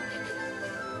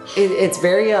it's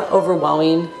very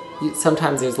overwhelming.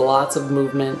 Sometimes there's lots of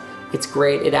movement. It's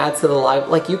great. It adds to the life.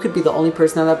 Like, you could be the only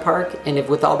person at that park, and if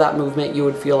with all that movement, you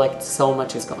would feel like so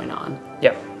much is going on.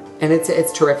 Yeah. And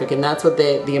it's terrific, and that's what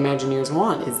the Imagineers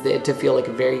want, is it to feel like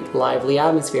a very lively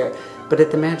atmosphere. But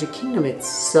at the Magic Kingdom, it's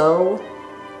so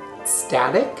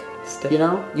static. Stiff. You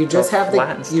know, you just have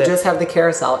flat and you stiff. just have the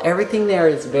carousel. Everything there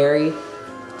is very,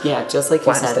 just like Flat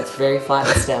you and said, stiff. it's very flat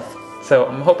and stiff. So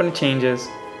I'm hoping it changes.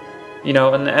 You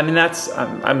know, and I mean, that's,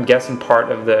 I'm guessing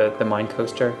part of the Mine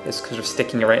Coaster is because of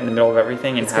sticking it right in the middle of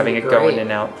everything and It's gonna having be it go in great.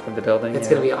 and out of the building. It's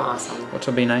you going to know, be awesome. which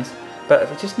will be nice. But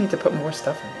they just need to put more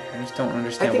stuff in there. I just don't I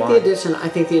understand think why.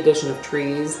 the addition of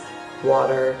trees,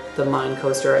 water, the Mine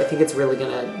Coaster, I think it's really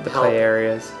going to help. Play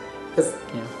areas. Because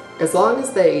Yeah. as long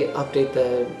as they update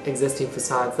the existing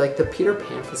facades, like the Peter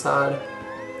Pan facade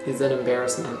is an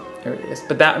embarrassment. There it is.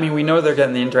 But that, I mean, we know they're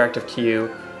getting the interactive queue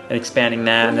and expanding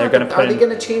that, and they're going to Are put they in,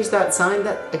 going to change that sign?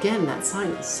 That sign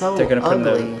is so they're going to put in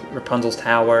ugly. the Rapunzel's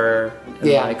Tower and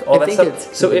Yeah, like all I that think stuff.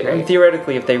 it's So gonna be and great.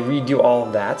 theoretically, if they redo all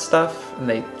of that stuff and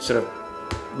they sort of,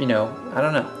 I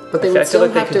don't know. But they I would feel still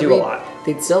like they have could to do a lot.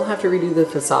 They'd still have to redo the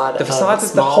facade. The of facades is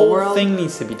the Small whole World, thing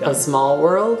needs to be done. of Small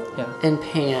World, Yeah. and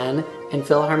Pan and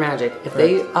PhilharMagic. If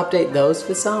they update those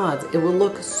facades, it will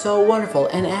look so wonderful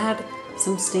and add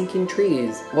some stinking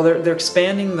trees. Well, they're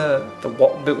expanding the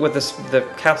wall, but with the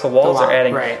castle walls wall, they're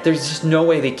adding. right. There's just no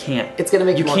way they can't. It's gonna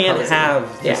make you it more can't cozy.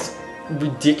 have this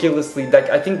ridiculously like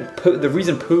I think the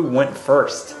reason Pooh went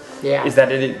first Yeah. is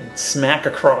that it smack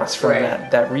across from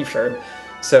Right. that refurb.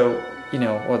 So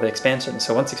the expansion.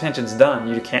 So once the expansion's done,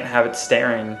 you can't have it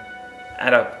staring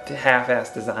at a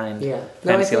half-assed design. Yeah.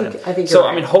 No, I Fantasyland. think so. you're I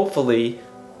right. mean, hopefully,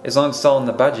 as long as it's all in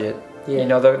the budget,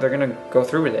 Yeah. they're gonna go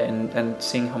through with it and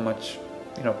seeing how much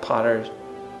Potter's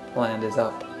land is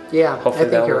up. Yeah, Hopefully I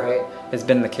think that you're will- right. Has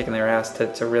been the kick in their ass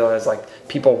to realize like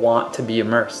people want to be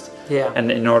immersed. Yeah.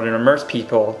 And in order to immerse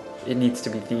people, it needs to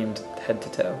be themed head to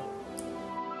toe.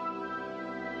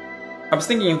 I was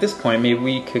thinking at this point maybe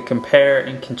we could compare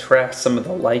and contrast some of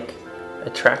the like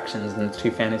attractions in the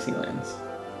two Fantasylands.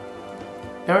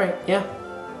 All right. Yeah.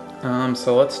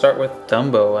 So let's start with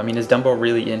Dumbo. I mean, is Dumbo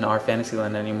really in our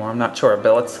Fantasyland anymore? I'm not sure,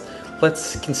 but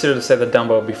let's consider to say the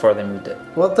Dumbo before they moved it.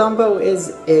 Well, Dumbo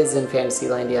is in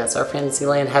Fantasyland. Yes, our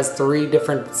Fantasyland has 3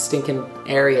 different stinking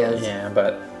areas. Yeah,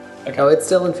 but Oh, it's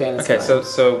still in Fantasyland. okay.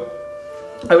 So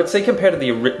I would say compared to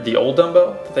the old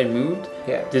Dumbo that they moved,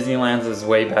 Yeah. Disneyland's is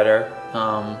way better.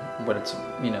 But it's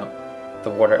the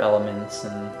water elements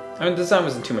and I mean the design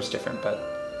wasn't too much different, but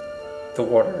the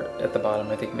water at the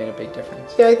bottom I think made a big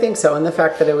difference. Yeah, I think so. And the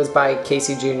fact that it was by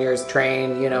Casey Jr.'s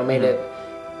train, made it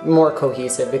more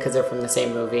cohesive because they're from the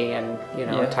same movie, and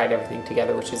Yeah. tied everything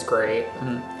together, which is great.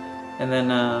 And then,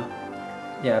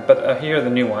 but here the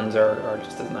new ones are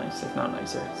just as nice, if not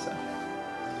nicer. So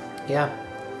Yeah.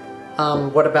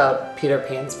 What about Peter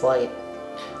Pan's flight?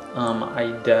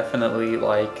 I definitely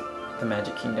like the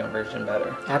Magic Kingdom version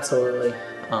better. Absolutely.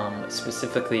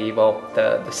 Specifically, well,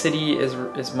 the city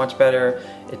is much better.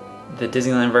 The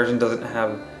Disneyland version doesn't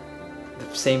have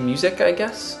the same music, I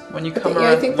guess. When you come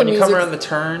around, when you come around the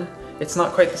turn, it's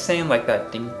not quite the same, like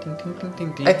that ding ding ding ding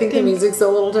ding ding. I think ding. the music's a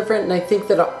little different, and I think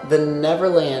that the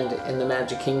Neverland in the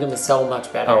Magic Kingdom is so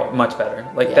much better. Oh, much better.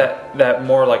 Like Yeah. that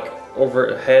more like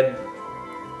overhead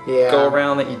Yeah. go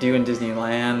around that you do in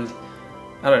Disneyland.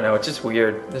 I don't know. It's just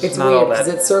weird. It's not weird all that.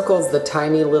 because it circles the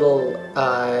tiny little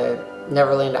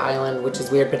Neverland Island, which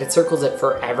is weird, but it circles it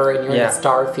forever, and you're in Yeah. the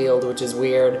star field, which is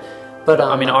weird. But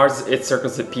I mean, ours, it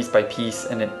circles it piece by piece,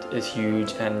 and it is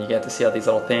huge, and you get to see all these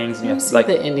little things. And you you have to, see like,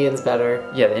 the Indians better.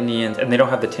 yeah, the Indians, and they don't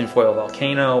have the tinfoil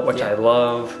volcano, which I Yeah.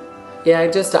 love. Yeah,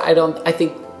 I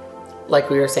think, like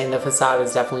we were saying, the facade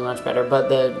is definitely much better, but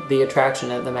the attraction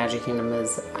at the Magic Kingdom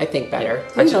is, I think, better.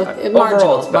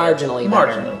 Overall, it's better. Marginally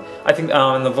better. Marginally. I think,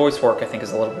 and the voice work, I think,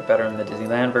 is a little bit better in the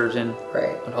Disneyland version.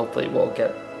 Right. And hopefully we'll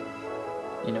get,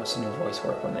 some new voice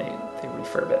work when they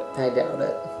refurb it. I doubt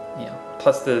it. Yeah.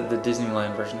 Plus, the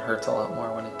Disneyland version hurts a lot more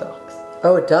when it docks.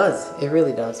 Oh, it does. It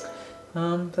really does.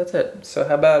 That's it. So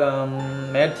how about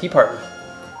Mad Tea Party?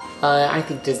 I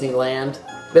think Disneyland.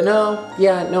 But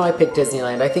I picked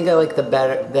Disneyland. I think I like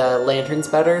the lanterns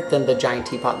better than the giant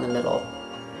teapot in the middle.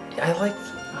 I like.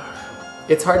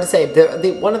 It's hard to say.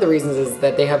 One of the reasons is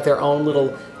that they have their own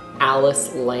little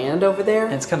Alice land over there.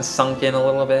 And it's kind of sunk in a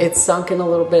little bit. It's sunk in a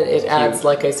little bit. It adds, cute.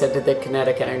 like I said, to the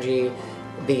kinetic energy.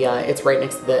 It's right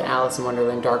next to the Alice in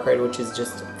Wonderland Dark Ride, which is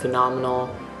just phenomenal.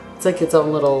 It's like its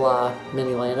own little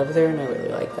mini land over there, and I really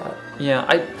like that. Yeah,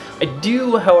 I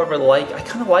do, however, I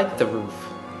kind of like the roof.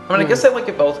 I mean, I guess I like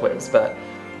it both ways, but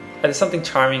there's something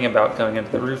charming about going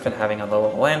into the roof and having all the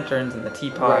little lanterns and the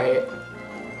teapot. Right.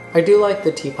 I do like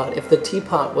the teapot. If the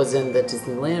teapot was in the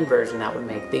Disneyland version, that would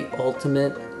make the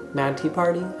ultimate Mad Tea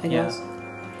Party, I guess.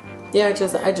 Yeah, I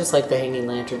just like the hanging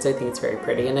lanterns. I think it's very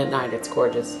pretty, and at night it's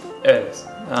gorgeous. It is.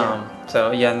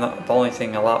 So, yeah, and the only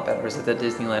thing a lot better is that the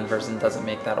Disneyland version doesn't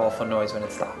make that awful noise when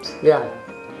it stops. Yeah.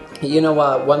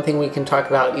 One thing we can talk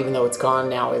about, even though it's gone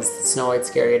now, is Snow White's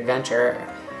Scary Adventure,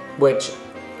 which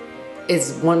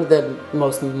is one of the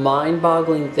most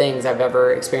mind-boggling things I've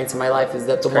ever experienced in my life, is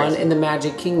that the one in the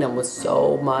Magic Kingdom was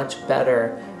so much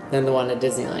better than the one at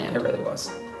Disneyland. It really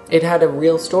was. It had a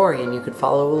real story, and you could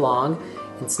follow along,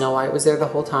 and Snow White was there the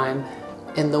whole time,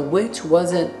 and the witch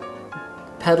wasn't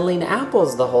peddling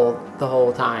apples the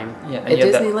whole time. Yeah, and at you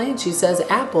had Disneyland, she says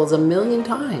apples 1,000,000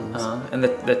 times. And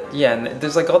and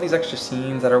there's like all these extra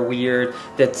scenes that are weird.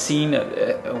 That scene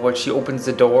where she opens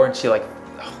the door and she I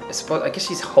guess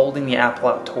she's holding the apple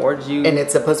out towards you. And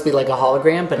it's supposed to be like a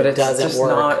hologram, but it doesn't just work.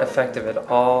 not effective at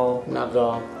all. Not at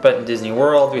all. But in Disney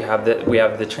World, we have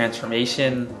the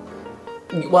transformation.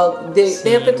 Well, they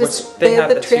have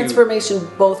the transformation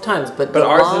both times, but the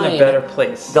ours line, in a better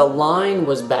place. The line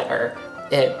was better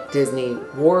at Disney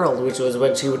World, which was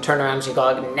when she would turn around and she'd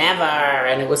go, never,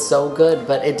 and it was so good.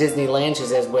 But at Disneyland, she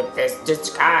says, with this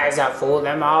disguise, I'll fool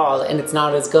them all, and it's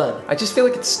not as good. I just feel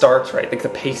like it starts right. Like the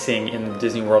pacing in the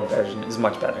Disney World version is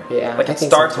much better. Yeah, like I it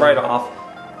think starts so, right off.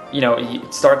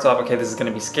 It starts off, okay, this is going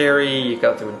to be scary. You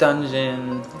go through a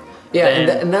dungeon. Yeah,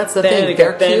 and that's the thing.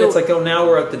 They're then cute. it's like, oh, now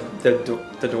we're at the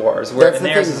dwarves. Where That's and the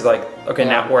theirs thing. is like, okay,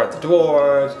 now we're at the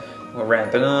dwarves. We're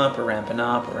ramping up,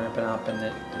 and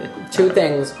it Two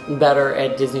things better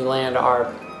at Disneyland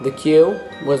are the queue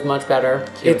was much better.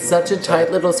 It's such a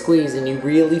tight little squeeze, and you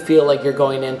really feel like you're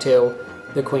going into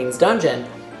the Queen's Dungeon.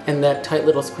 And that tight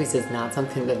little squeeze is not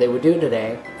something that they would do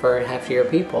today for heftier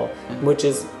people, which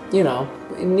is,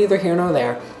 neither here nor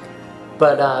there.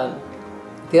 But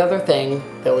the other thing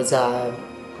that was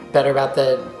better about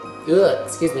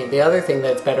the other thing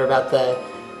that's better about the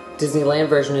Disneyland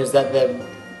version is that the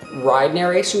ride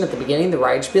narration at the beginning, the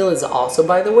ride spiel, is also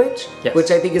by the witch,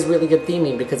 which I think is really good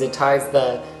theming because it ties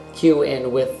the queue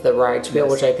in with the ride spiel,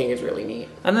 which I think is really neat.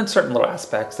 And then certain little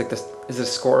aspects, like this, is it a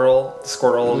squirrel? The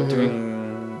squirrel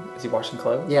is he washing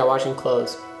clothes? Yeah, washing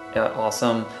clothes. Yeah,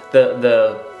 awesome.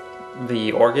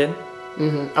 The organ,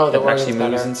 Oh, the that actually organ's moves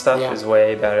better. and stuff Yeah. is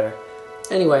way better.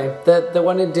 Anyway, the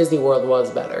one in Disney World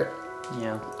was better.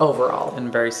 Yeah, overall.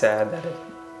 and very sad that it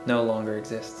no longer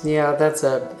exists. Yeah, it's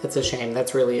a shame.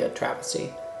 That's really a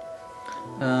travesty.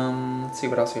 Let's see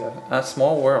what else we have.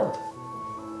 Small World.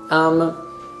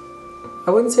 I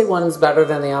wouldn't say one's better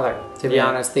than the other. To be Yeah.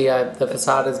 honest, the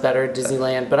facade is better at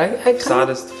Disneyland, but I kind Facade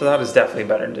is definitely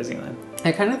better in Disneyland.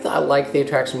 of like the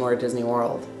attraction more at Disney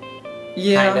World.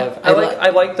 Yeah, Kind of. I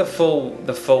like the full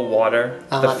water,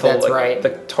 the full that's right. the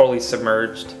totally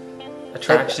submerged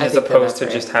attraction I as think that opposed that's to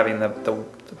right. just having the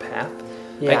path.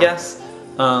 Yeah. I guess.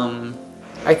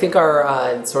 I think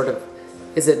our sort of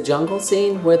is it jungle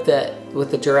scene with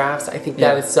the giraffes. I think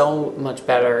that Yeah. is so much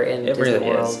better in It Disney really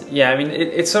World. is. Yeah, I mean,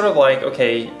 it's sort of like,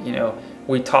 okay,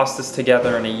 we tossed this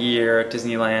together in a year at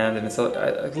Disneyland, and it's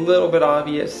a little bit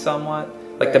obvious somewhat.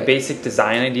 Like, the Right. basic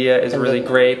design idea is And really the-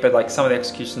 great, but, like, some of the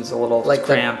execution's a little Like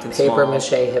cramped the and paper small. mache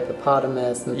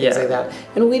hippopotamus and things Yeah. like that.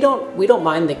 And we don't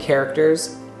mind the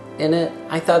characters in it.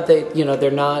 I thought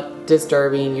they're not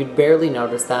disturbing. You'd barely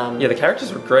notice them. Yeah, the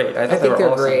characters were great. I I thought think they they're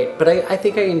were awesome. great, but I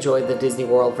think I enjoyed the Disney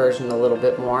World version a little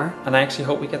bit more. And I actually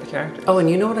hope we get the characters. Oh, and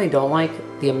you know what I don't like?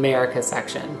 The America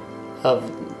section of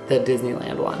the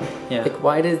Disneyland one. Yeah. Like,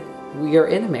 why did we are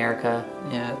in America?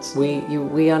 Yeah,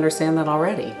 We understand that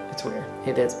already. it's weird.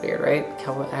 It is weird, right?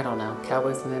 I don't know.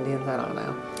 Cowboys and Indians. I don't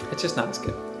know. It's just not as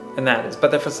good. And that is.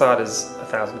 But the facade is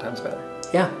 1,000 times better.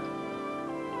 Yeah.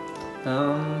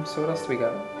 So what else do we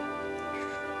got?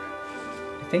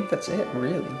 I think that's it,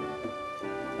 really.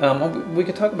 We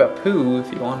could talk about Pooh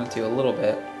if you wanted to a little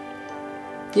bit.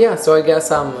 Yeah. So I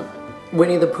guess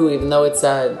Winnie the Pooh, even though it's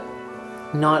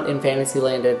not in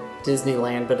Fantasyland at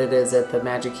Disneyland, but it is at the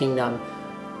Magic Kingdom.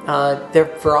 They're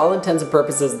for all intents and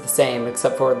purposes the same,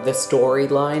 except for the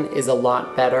storyline is a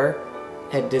lot better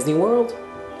at Disney World.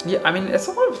 Yeah, I mean it's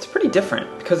pretty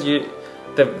different because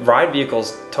the ride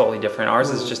vehicle's totally different. Ours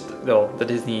is just the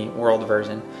Disney World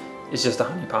version is just a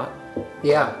honey pot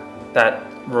Yeah. that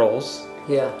rolls.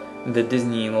 Yeah. The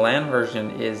Disneyland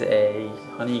version is a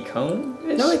honeycomb.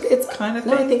 No, it's kind of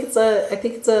no. thing. I think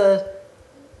it's a.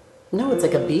 No, it's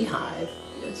like a beehive.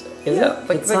 Is yeah, it?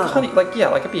 like It's like not. honey, like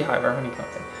a beehive or a honeycomb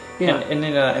thing. Yeah. And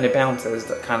it bounces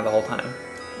kind of the whole time.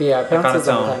 Yeah, it Like on bounces its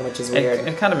all own, the time, which is and weird.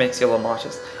 it kind of makes you a little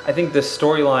nauseous. I think the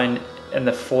storyline and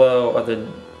the flow of the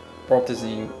Walt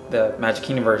Disney, the Magic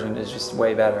Kingdom version, is just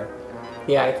way better.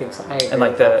 Yeah, I think so. I agree And,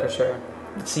 like, with that the- for sure.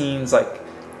 It seems like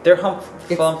their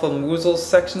Flumflemoozle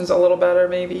section's a little better,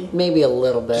 maybe, Maybe a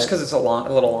little bit. just because it's a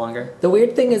little longer. The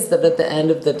weird thing is that at the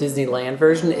end of the Disneyland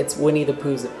version, it's Winnie the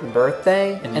Pooh's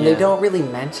birthday, and yeah. they don't really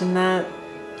mention that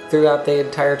throughout the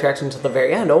entire attraction until the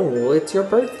very end. Oh, it's your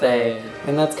birthday, Right.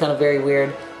 and that's kind of very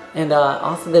weird. And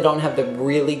also, they don't have the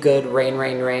really good rain,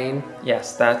 rain, rain,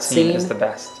 Yes, that scene is Scene? the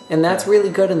best, and that's Yeah. really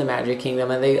good in the Magic Kingdom.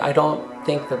 And I don't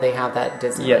think that they have that at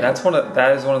Disneyland. Yeah,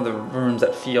 that is one of the rooms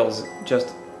that feels just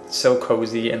so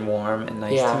cozy and warm and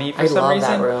nice Yeah, to me for I some love reason.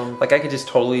 that room. Like I could just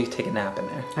totally take a nap in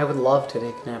there. I would love to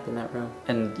take a nap in that room.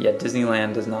 And yeah,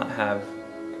 Disneyland does not have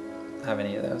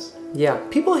any of those. Yeah,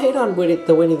 people hate on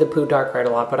the Winnie the Pooh dark ride a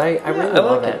lot, but I really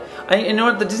love like it. You know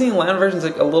what? The Disneyland version is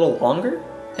like a little longer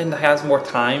and has more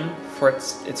time for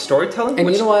its storytelling. And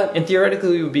which you know what? And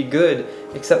theoretically would be good,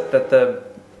 except that the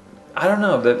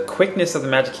quickness of the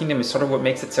Magic Kingdom is sort of what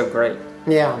makes it so great.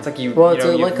 Yeah, It's like it's you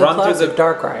like a run through classic the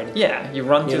dark ride. Yeah, you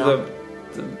run You through know?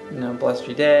 the Blessed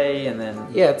Tree Day, and then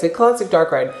Yeah, it's a classic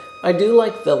dark ride. I do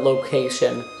like the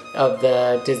location of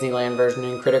the Disneyland version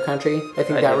in Critter Country. I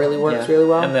think that really works really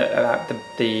well. And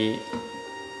the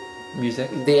music,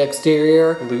 The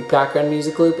exterior Loop. background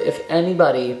music loop. If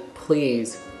anybody,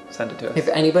 please, send it to us. if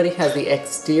anybody has the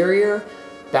exterior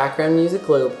background music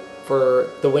loop for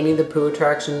the Winnie the Pooh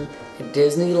attraction at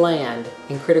Disneyland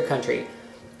in Critter Country,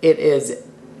 it is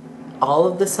all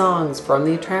of the songs from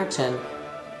the attraction,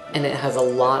 and it has a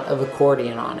lot of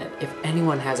accordion on it. If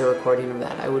anyone has a recording of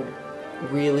that, I would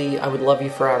love you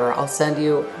forever. I'll send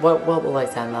you, what will I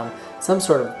send them? Some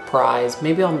sort of prize.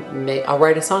 Maybe I'll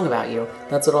write a song about you.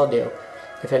 That's what I'll do.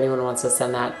 If anyone wants to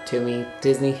send that to me,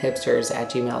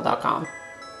 disneyhipsters@gmail.com.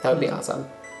 That would be awesome.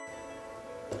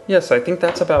 Yes, I think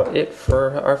that's about it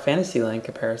for our Fantasyland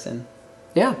comparison.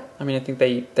 Yeah. I mean, I think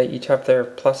they each have their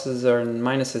pluses or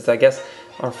minuses. I guess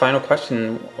our final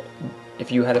question,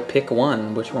 if you had to pick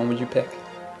one, which one would you pick?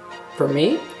 For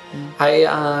me,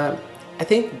 I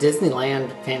think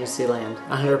Disneyland, Fantasyland,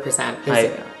 100%.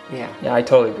 Yeah. Yeah, I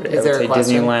totally agree. Is I there would a say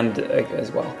question? Disneyland as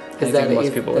well. I Is think that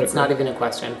most people would that's agree. not even a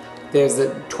question. There's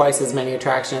twice as many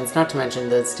attractions, not to mention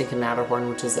the Stinking Matterhorn,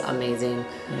 which is amazing.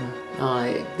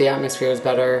 The atmosphere is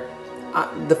better.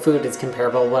 The food is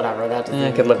comparable, whatever. That doesn't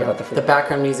I could live without the food. The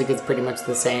background music is pretty much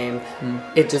the same.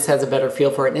 It just has a better feel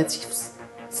for it, and it's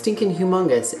stinking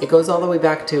humongous. It goes all the way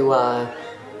back to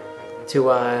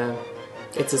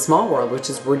It's a Small World, which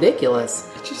is ridiculous.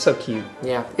 It's just so cute.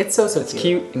 Yeah, it's so It's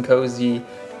cute and cozy,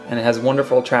 And it has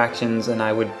wonderful attractions, and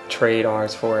I would trade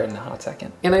ours for it in a hot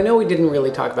second. And I know we didn't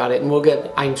really talk about it, and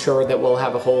I'm sure that we'll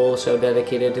have a whole show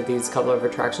dedicated to these couple of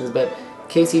attractions, but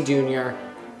Casey Jr.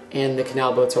 and the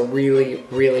canal boats are really,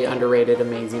 really underrated,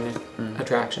 amazing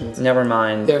attractions. Never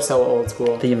mind. They're so old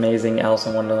school. The amazing Alice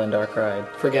in Wonderland dark ride.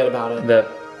 Forget about it. The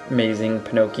amazing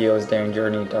Pinocchio's Daring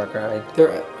Journey dark ride.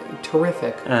 They're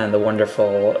terrific. And the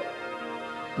wonderful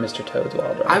Mr. Toad's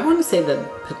Wild Ride. I want to say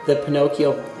that the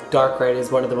Pinocchio dark ride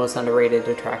is one of the most underrated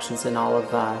attractions in all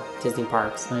of Disney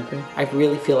parks. I agree. I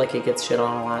really feel like it gets shit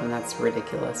on a lot, and that's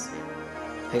ridiculous.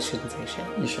 I shouldn't say shit.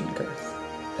 You shouldn't curse.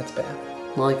 That's bad.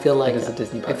 Well, I feel like It is a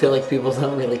Disney I park. feel like people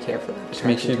don't really care for that. Which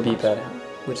makes you attraction too beat much, that out.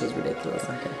 which is ridiculous.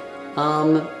 Okay.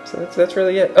 So that's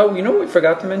really it. Oh, you know what we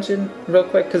forgot to mention real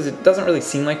quick, because it doesn't really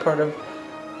seem like part of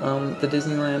the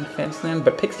Disneyland Fantasyland,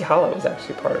 but Pixie Hollow is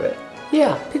actually part of it.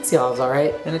 Yeah, Pixie Hollow's all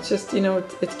right. And it's just,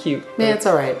 it's cute. Yeah, it's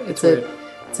all right. It's weird.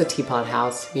 It's a teapot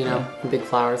house, and big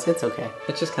flowers. It's okay.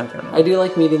 It's just kind of normal. I do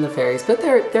like meeting the fairies, but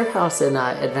their house in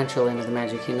Adventureland of the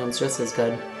Magic Kingdom is just as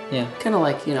good. Yeah. Kind of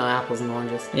like apples and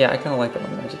oranges. Yeah, I kind of like that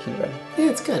one, Magic Kingdom. Yeah,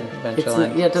 it's good.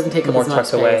 Adventureland. It doesn't take up More as much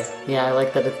tucked away. space. Yeah, I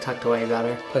like that it's tucked away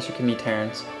better. Plus you can meet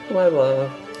Terrence, who I love.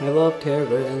 I love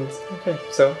Terrence. Okay,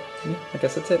 so yeah, I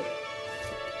guess that's it.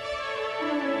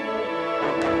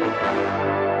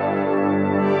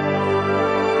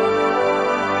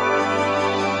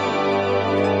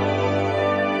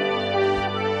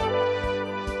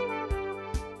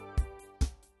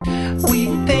 We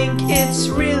think it's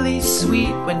really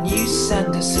sweet when you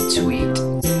send us a tweet.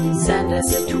 Send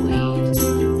us a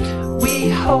tweet. We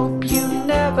hope you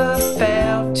never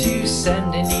fail to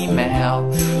send an email.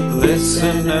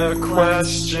 Listener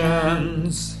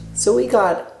questions. So we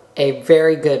got a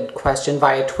very good question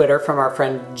via Twitter from our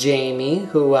friend Jamie,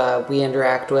 who we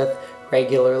interact with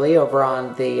regularly over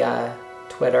on the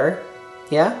Twitter.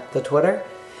 Yeah, the Twitter.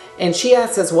 And she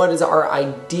asks us, what is our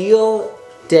ideal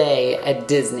day at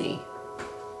Disney?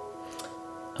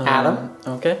 Adam?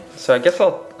 Okay, so I guess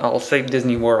I'll say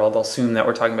Disney World. I'll assume that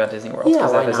we're talking about Disney World, Yeah,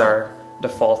 because why that is not? our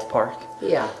default park.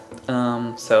 Yeah.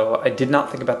 So I did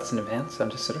not think about this in advance, so I'm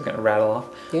just sort of going to rattle off.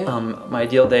 Yeah. My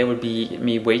ideal day would be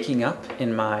me waking up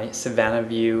in my Savannah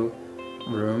View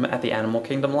room at the Animal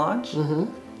Kingdom Lodge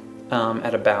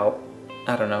at about,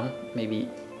 I don't know, maybe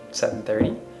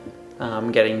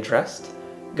 7:30, getting dressed,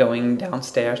 going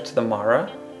downstairs to the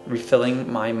Mara,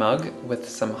 refilling my mug with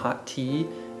some hot tea,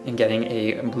 and getting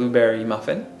a blueberry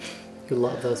muffin. You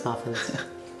love those muffins.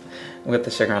 With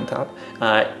the sugar on top.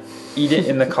 Eat it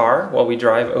in the car while we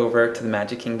drive over to the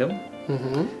Magic Kingdom.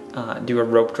 Do a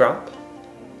rope drop.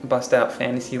 Bust out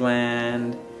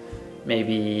Fantasyland.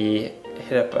 Maybe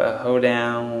hit up a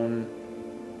Hoedown.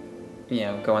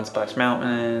 Go on Splash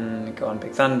Mountain. Go on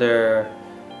Big Thunder.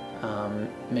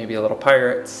 Maybe a little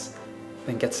Pirates.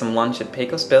 Then get some lunch at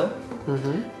Pecos Bill.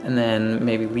 And then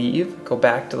maybe leave, go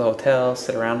back to the hotel,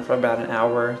 sit around for about an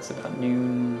hour. It's about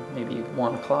noon, maybe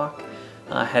 1 o'clock.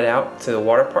 Head out to the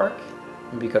water park.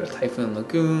 Maybe go to Typhoon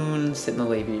Lagoon, sit in the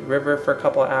Levy River for a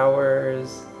couple of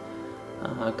hours.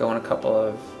 Go on a couple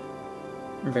of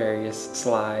various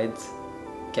slides,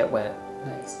 get wet,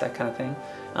 that kind of thing.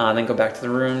 Then go back to the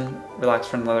room, relax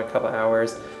for another couple of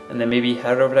hours, and then maybe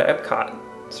head over to Epcot.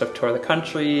 Sort of tour the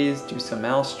countries, do some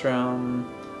Maelstrom,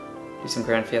 do some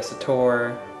Grand Fiesta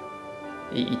Tour,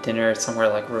 eat dinner somewhere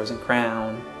like Rose and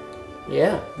Crown.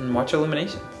 Yeah. And watch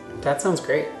Illumination. That sounds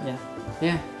great.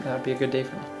 Yeah, that would be a good day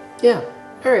for me. Yeah.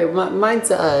 All right.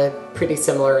 Mine's pretty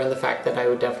similar in the fact that I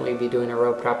would definitely be doing a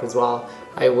rope drop as well.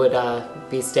 I would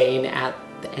be staying at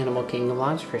the Animal Kingdom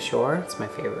Lodge for sure. It's my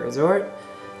favorite resort.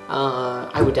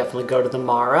 I would definitely go to the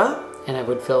Mara, and I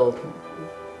would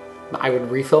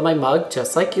refill my mug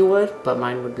just like you would, but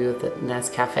mine would be with the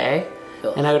Nescafe.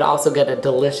 And I would also get a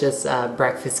delicious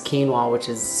breakfast quinoa, which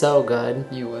is so good.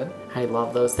 You would? I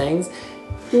love those things.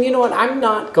 And you know what? I'm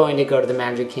not going to go to the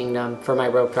Magic Kingdom for my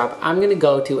rope drop. I'm going to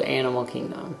go to Animal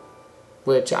Kingdom,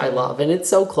 which I love. And it's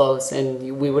so close,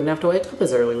 and we wouldn't have to wake up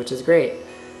as early, which is great.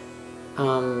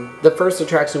 The first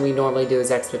attraction we normally do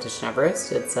is Expedition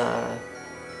Everest. It's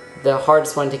the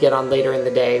hardest one to get on later in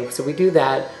the day. So we do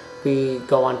that. We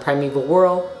go on Primeval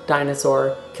Whirl,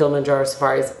 Dinosaur, Kilimanjaro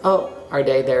Safaris. Oh, our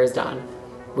day there is done.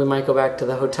 We might go back to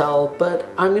the hotel, but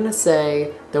I'm going to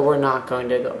say that we're not going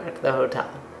to go back to the hotel.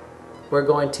 We're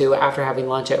going to, after having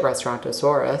lunch at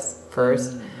Restaurantosaurus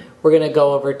first, we're going to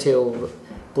go over to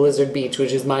Blizzard Beach,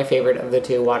 which is my favorite of the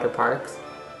two water parks.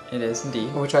 It is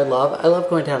indeed. Which I love. I love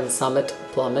going down to Summit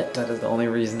Plummet. That is the only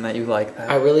reason that you like that.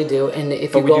 I really do. And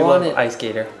if But you we do go love on it, Ice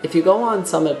Gator. if you go on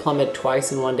Summit Plummet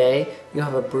twice in one day, you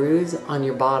have a bruise on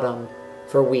your bottom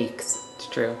for weeks. It's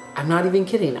true. I'm not even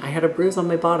kidding. I had a bruise on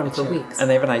my bottom It's for true. weeks. And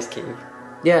they have an ice cave.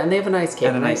 Yeah, and they have an ice cave.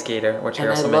 And an ice skater, which I and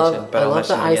also I love, mentioned. But I I'll love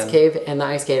the mention it ice again. cave and the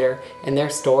ice skater, and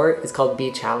their store is called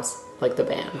Beach House, like the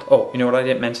band. Oh, you know what I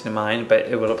didn't mention in mine, but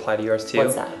it will apply to yours too?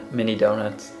 What's that? Mini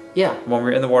donuts. Yeah. When we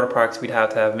were in the water parks, we'd have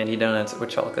to have mini donuts with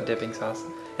chocolate dipping sauce.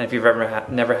 And if you've ever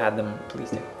never had them,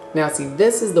 please do. Now, see,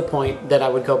 this is the point that I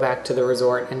would go back to the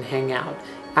resort and hang out.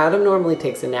 Adam normally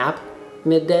takes a nap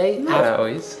midday. Not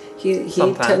always. He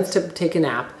Sometimes. tends to take a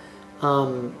nap.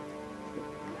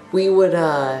 We would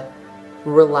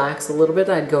relax a little bit.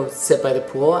 I'd go sit by the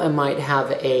pool. I might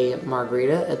have a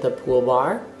margarita at the pool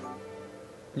bar.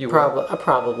 You would.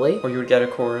 Probably. Or you would get a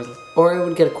Coors Or I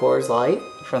would get a Coors Light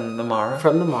from the Mara.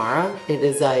 from the Mara. It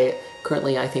is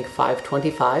currently, I think,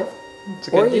 $5.25. It's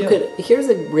a good Or deal. you could. Here's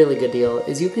a really good deal: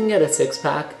 is you can get a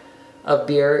 6-pack of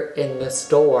beer in the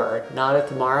store, not at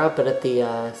the Mara, but at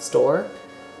the store,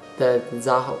 the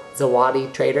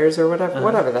Zawadi Traders or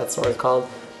whatever that store is called.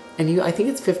 And I think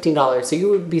it's $15. So you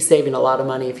would be saving a lot of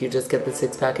money if you just get the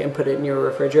 6-pack and put it in your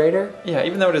refrigerator. Yeah,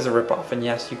 even though it is a ripoff, and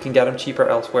yes, you can get them cheaper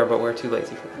elsewhere, but we're too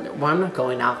lazy for that. Well, I'm not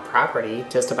going off property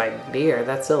just to buy beer.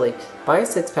 That's silly. Buy a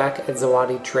 6-pack at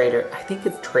Zawadi Trader. I think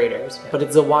it's Traders, but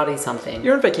it's Zawadi something.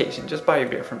 You're on vacation, just buy your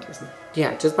beer from Disney.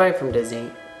 Yeah, just buy it from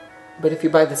Disney. But if you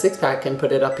buy the 6-pack and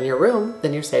put it up in your room,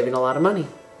 then you're saving a lot of money.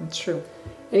 It's true.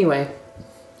 Anyway,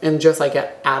 and just like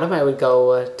Adam, I would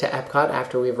go to Epcot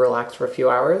after we've relaxed for a few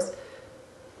hours.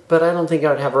 But I don't think I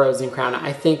would have Rose and Crown.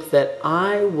 I think that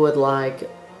I would like,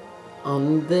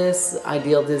 on this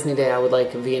ideal Disney day, I would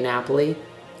like Via Napoli.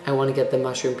 I want to get the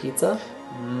mushroom pizza,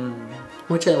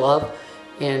 which I love.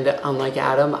 And unlike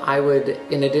Adam, I would,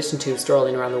 in addition to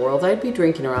strolling around the world, I'd be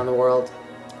drinking around the world.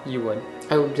 You would.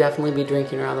 I would definitely be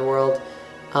drinking around the world.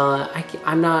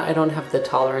 I don't have the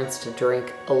tolerance to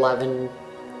drink 11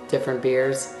 different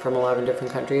beers from 11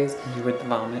 different countries. You would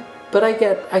vomit. But I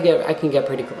can get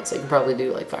pretty close. I can probably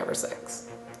do like 5 or 6.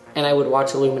 And I would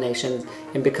watch Illuminations,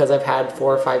 and because I've had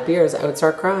 4 or 5 beers, I would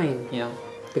start crying. Yeah.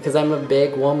 Because I'm a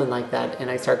big woman like that, and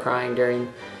I start crying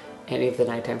during any of the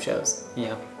nighttime shows.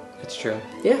 Yeah, it's true.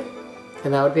 Yeah.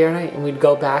 And that would be our night. And we'd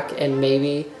go back, and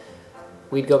maybe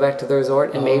we'd go back to the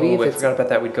resort, and maybe if I it's... forgot about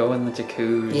that. We'd go in the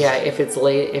jacuzzi. Yeah, if it's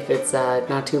late, if it's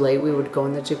not too late, we would go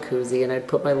in the jacuzzi, and I'd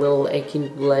put my little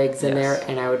aching legs in Yes. there,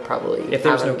 and I would probably If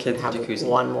there was no kids in have the jacuzzi.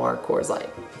 one more Coors Light.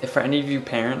 If for any of you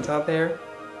parents out there,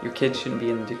 your kids shouldn't be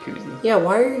in the jacuzzi. Yeah,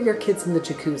 why are your kids in the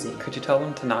jacuzzi? Could you tell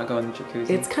them to not go in the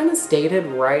jacuzzi? It's kind of stated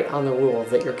right on the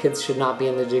rules that your kids should not be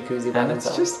in the jacuzzi by and it's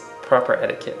themselves. just proper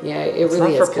etiquette. Yeah, it It's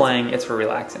really not is. for playing, it's for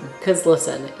relaxing. Because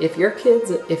listen, if your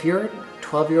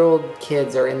 12-year-old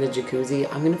kids are in the jacuzzi,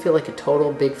 I'm going to feel like a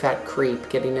total big fat creep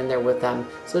getting in there with them.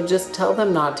 So just tell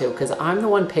them not to, because I'm the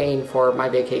one paying for my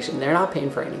vacation. They're not paying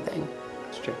for anything.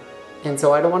 It's true. And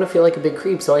so I don't want to feel like a big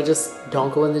creep, so I just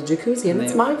don't go in the jacuzzi, and And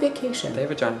it's they- my vacation. They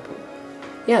have a giant pool.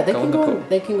 Yeah, they go can in the go. pool.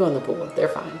 They can go in the pool. They're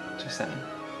fine. Just saying.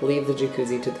 Leave the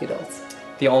jacuzzi to the adults.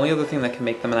 The only other thing that can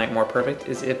make them a night more perfect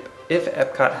is if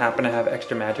Epcot happened to have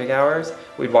extra magic hours,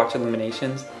 we'd watch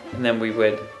Illuminations, and then we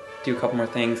would do a couple more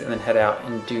things, and then head out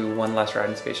and do one last ride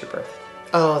in Spaceship Earth.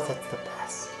 Oh, that's the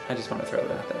best. I just want to throw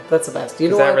that out there. That's the best. You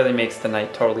know Because that what? really makes the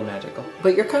night totally magical.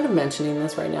 But you're kind of mentioning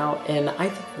this right now, and I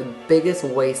think the biggest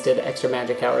wasted extra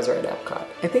magic hours are at Epcot.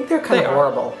 I think they're kind They of are.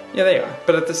 horrible. Yeah, they are.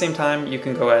 But at the same time, you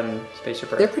can go ahead and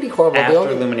Spaceship Earth. They're pretty horrible. The After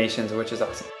only- Illuminations, which is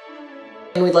awesome.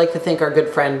 And we'd like to thank our good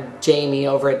friend Jamie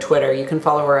over at Twitter. You can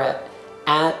follow her at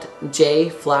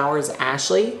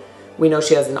JFlowersAshley. We know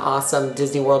she has an awesome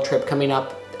Disney World trip coming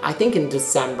up, I think in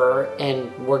December, and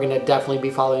we're going to definitely be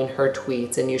following her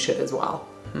tweets, and you should as well.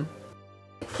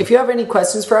 If you have any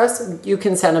questions for us, you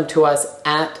can send them to us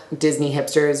at Disney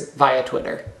Hipsters via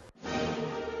Twitter.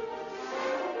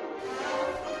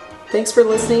 Thanks for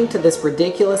listening to this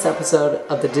ridiculous episode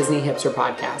of the Disney Hipster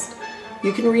Podcast.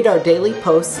 You can read our daily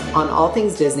posts on all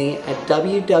things Disney at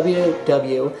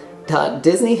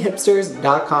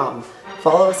www.disneyhipsters.com.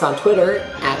 Follow us on Twitter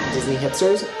at Disney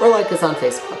Hipsters or like us on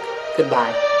Facebook.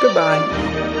 Goodbye.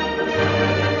 Goodbye.